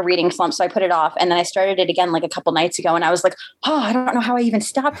had like a reading slump, so I put it off, and then I started it again like a couple nights ago, and I was like, oh, I don't know how I even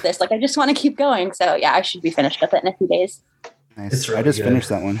stopped this. Like, I just want to keep going. So yeah, I should be finished with it in a few days. Nice. Really I just finished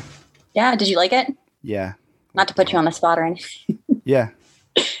that one. Yeah, did you like it? Yeah. Not to put you on the spot or anything. Yeah.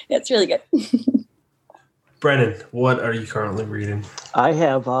 It's really good. Brennan, what are you currently reading? I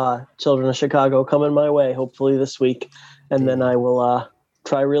have Children of Chicago coming my way, hopefully this week, and then I will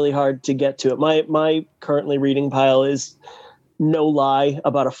try really hard to get to it. My currently reading pile is, no lie,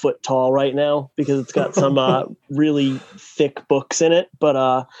 about a foot tall right now because it's got some really thick books in it.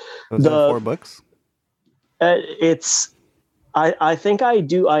 But those are 4 books. It's. I think I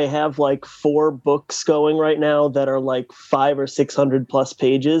have like 4 books going right now that are like 500 or 600 plus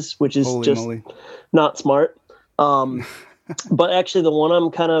pages, which is Holy just moly. Not smart. But actually the one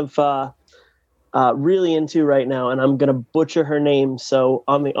I'm kind of really into right now, and I'm going to butcher her name. So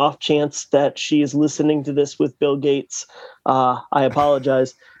on the off chance that she is listening to this with Bill Gates, I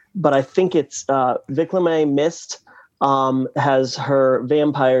apologize, but I think it's Viclame Mist has her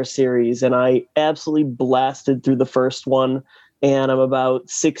vampire series, and I absolutely blasted through the first one, and I'm about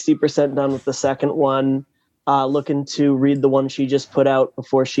 60% done with the second one. Looking to read the one she just put out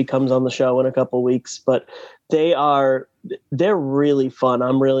before she comes on the show in a couple weeks, but they're really fun.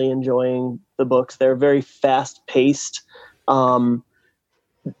 I'm really enjoying the books. They're very fast paced.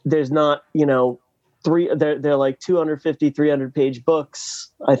 There's not, they're like 250, 300 page books,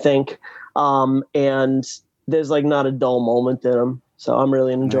 I think. And there's like not a dull moment in them. So I'm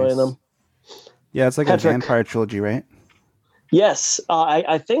really enjoying them. Yeah. It's like a vampire trilogy, right? Yes.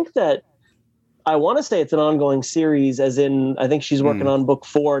 I think that I want to say it's an ongoing series, as in, I think she's working on book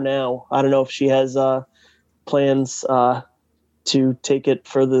 4 now. I don't know if she has plans to take it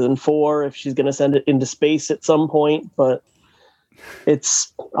further than 4, if she's going to send it into space at some point, but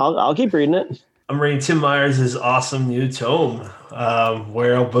I'll keep reading it. I'm reading Tim Myers' awesome new tome,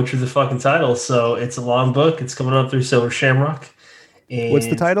 where I'll butcher the fucking title. So it's a long book. It's coming up through Silver Shamrock. And what's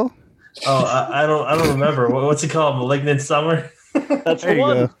the title? Oh, I don't remember. What's it called? Malignant Summer? That's there the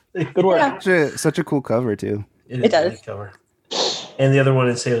one. Go. Good work. Yeah. Such a cool cover too. It does. Cover. And the other one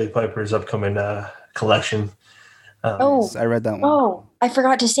is Haley Piper's upcoming collection. I read that one. Oh, I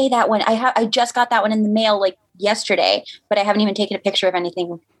forgot to say that one. I just got that one in the mail like yesterday, but I haven't even taken a picture of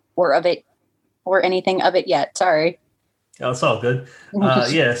anything or anything of it yet. Sorry. Oh, it's all good.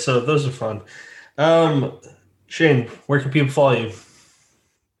 Yeah, so those are fun. Shane, where can people follow you?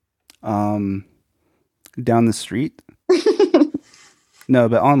 Down the street. No,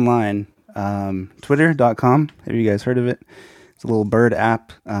 but online. Twitter.com. Have you guys heard of it? It's a little bird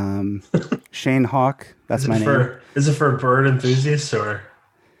app. Shane Hawk. That's my name. Is it for bird enthusiasts, or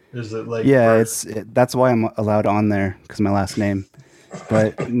is it like? Yeah, that's why I'm allowed on there, because my last name.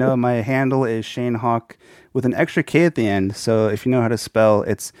 But no, my handle is Shane Hawk with an extra K at the end. So if you know how to spell,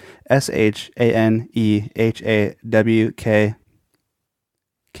 it's ShaneHawk.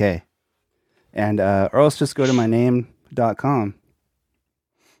 And or else just go to my name.com.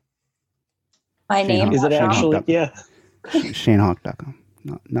 My name is it actually? Yeah. ShaneHawk.com.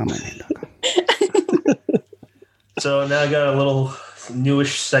 Not my name.com. So now I got a little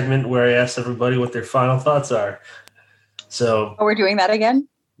newish segment where I ask everybody what their final thoughts are. So we're doing that again?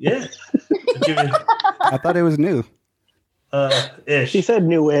 Yeah. I thought it was new. Ish. He said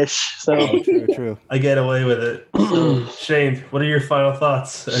newish. So true. I get away with it. So, Shane, what are your final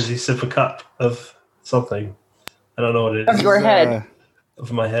thoughts as you sip a cup of something? I don't know what it is. Of your head.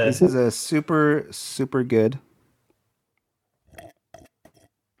 Of my head. This is a super, super good.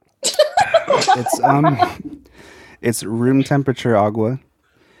 It's room temperature agua.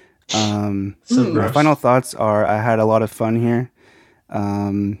 My final thoughts are I had a lot of fun here.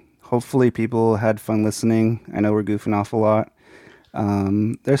 Hopefully people had fun listening. I know we're goofing off a lot.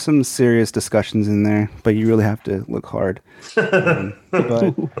 There's some serious discussions in there, but you really have to look hard.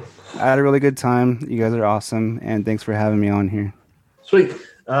 But I had a really good time. You guys are awesome, and thanks for having me on here. Sweet.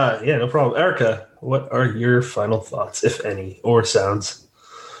 Yeah, no problem. Erica, what are your final thoughts, if any, or sounds?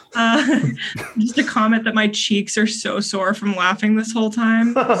 Just a comment that my cheeks are so sore from laughing this whole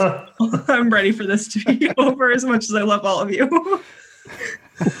time. I'm ready for this to be over, as much as I love all of you.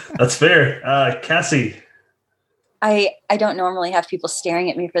 That's fair. Cassie. I don't normally have people staring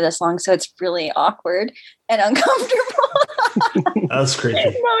at me for this long, so it's really awkward and uncomfortable. That's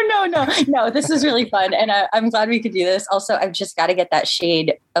creepy. No. This is really fun, and I'm glad we could do this. Also, I've just got to get that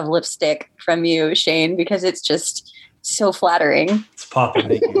shade of lipstick from you, Shane, because it's just so flattering. It's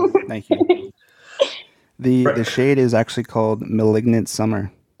popping. Thank you. The shade is actually called Malignant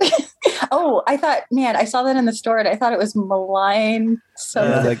Summer. Oh, I thought, man, I saw that in the store, and I thought it was malign. So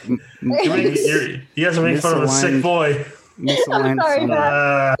you guys are making fun of a sick boy. I'm sorry,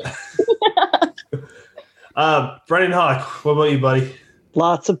 Brennan Hawk, what about you, buddy?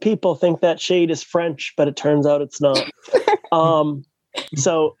 Lots of people think that shade is French, but it turns out it's not.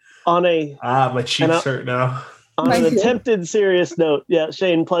 So on a my cheeks hurt now. On an attempted serious note, yeah,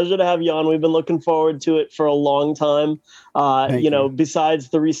 Shane, pleasure to have you on. We've been looking forward to it for a long time. Besides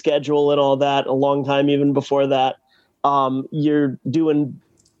the reschedule and all that, a long time even before that. You're doing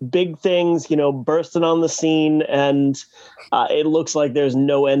big things, bursting on the scene, and it looks like there's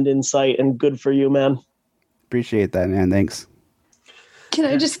no end in sight, and good for you, man. Appreciate that, man. Thanks. Can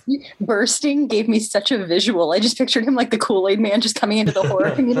I just, bursting gave me such a visual. I just pictured him like the Kool-Aid man just coming into the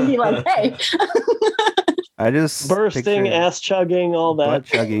horror community like, hey. I just bursting, ass chugging, all that. Butt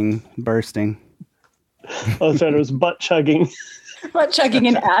chugging, bursting. Oh, sorry, it was butt chugging. Butt chugging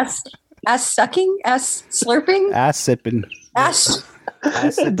and ass sucking, ass slurping, ass sipping. Ass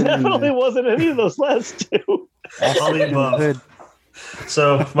sipping. Definitely wasn't any of those last two. All the above.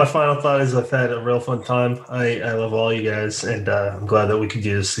 So my final thought is I've had a real fun time. I love all you guys, and I'm glad that we could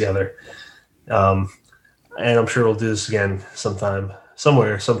do this together. And I'm sure we'll do this again sometime,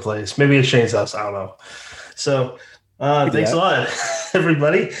 somewhere, someplace. Maybe at Shane's house. I don't know. So thanks a lot,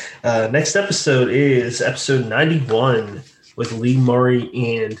 everybody. Next episode is episode 91 with Lee Murray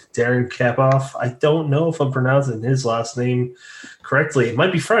and Darren Kapoff. I don't know if I'm pronouncing his last name correctly. It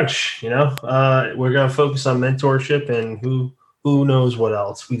might be French, We're going to focus on mentorship and who knows what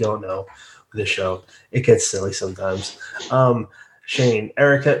else. We don't know with this show. It gets silly sometimes. Shane,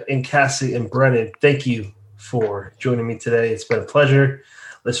 Erica, and Cassie, and Brennan, thank you for joining me today. It's been a pleasure.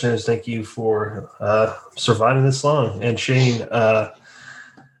 Listeners, thank you for surviving this long. And Shane,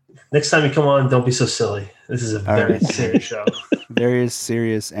 next time you come on, don't be so silly. This is a very serious show. Very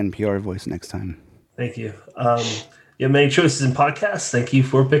serious NPR voice next time. Thank you. You have many choices in podcasts. Thank you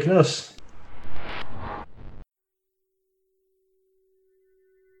for picking us.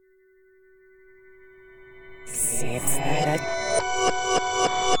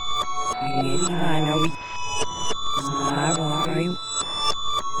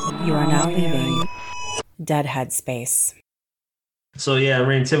 You are now leaving Deadhead Space. So yeah,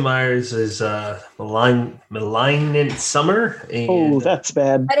 Rain Tim Myers is Malignant Summer. Oh, that's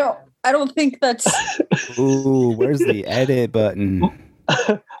bad. I don't think that's. Ooh, where's the edit button?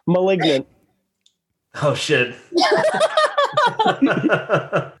 Malignant. Oh shit.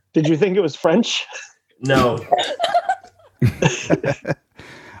 Did you think it was French? No.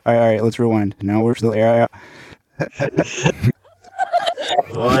 All right, let's rewind. No, we're still air.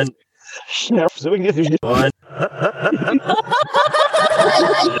 One. One.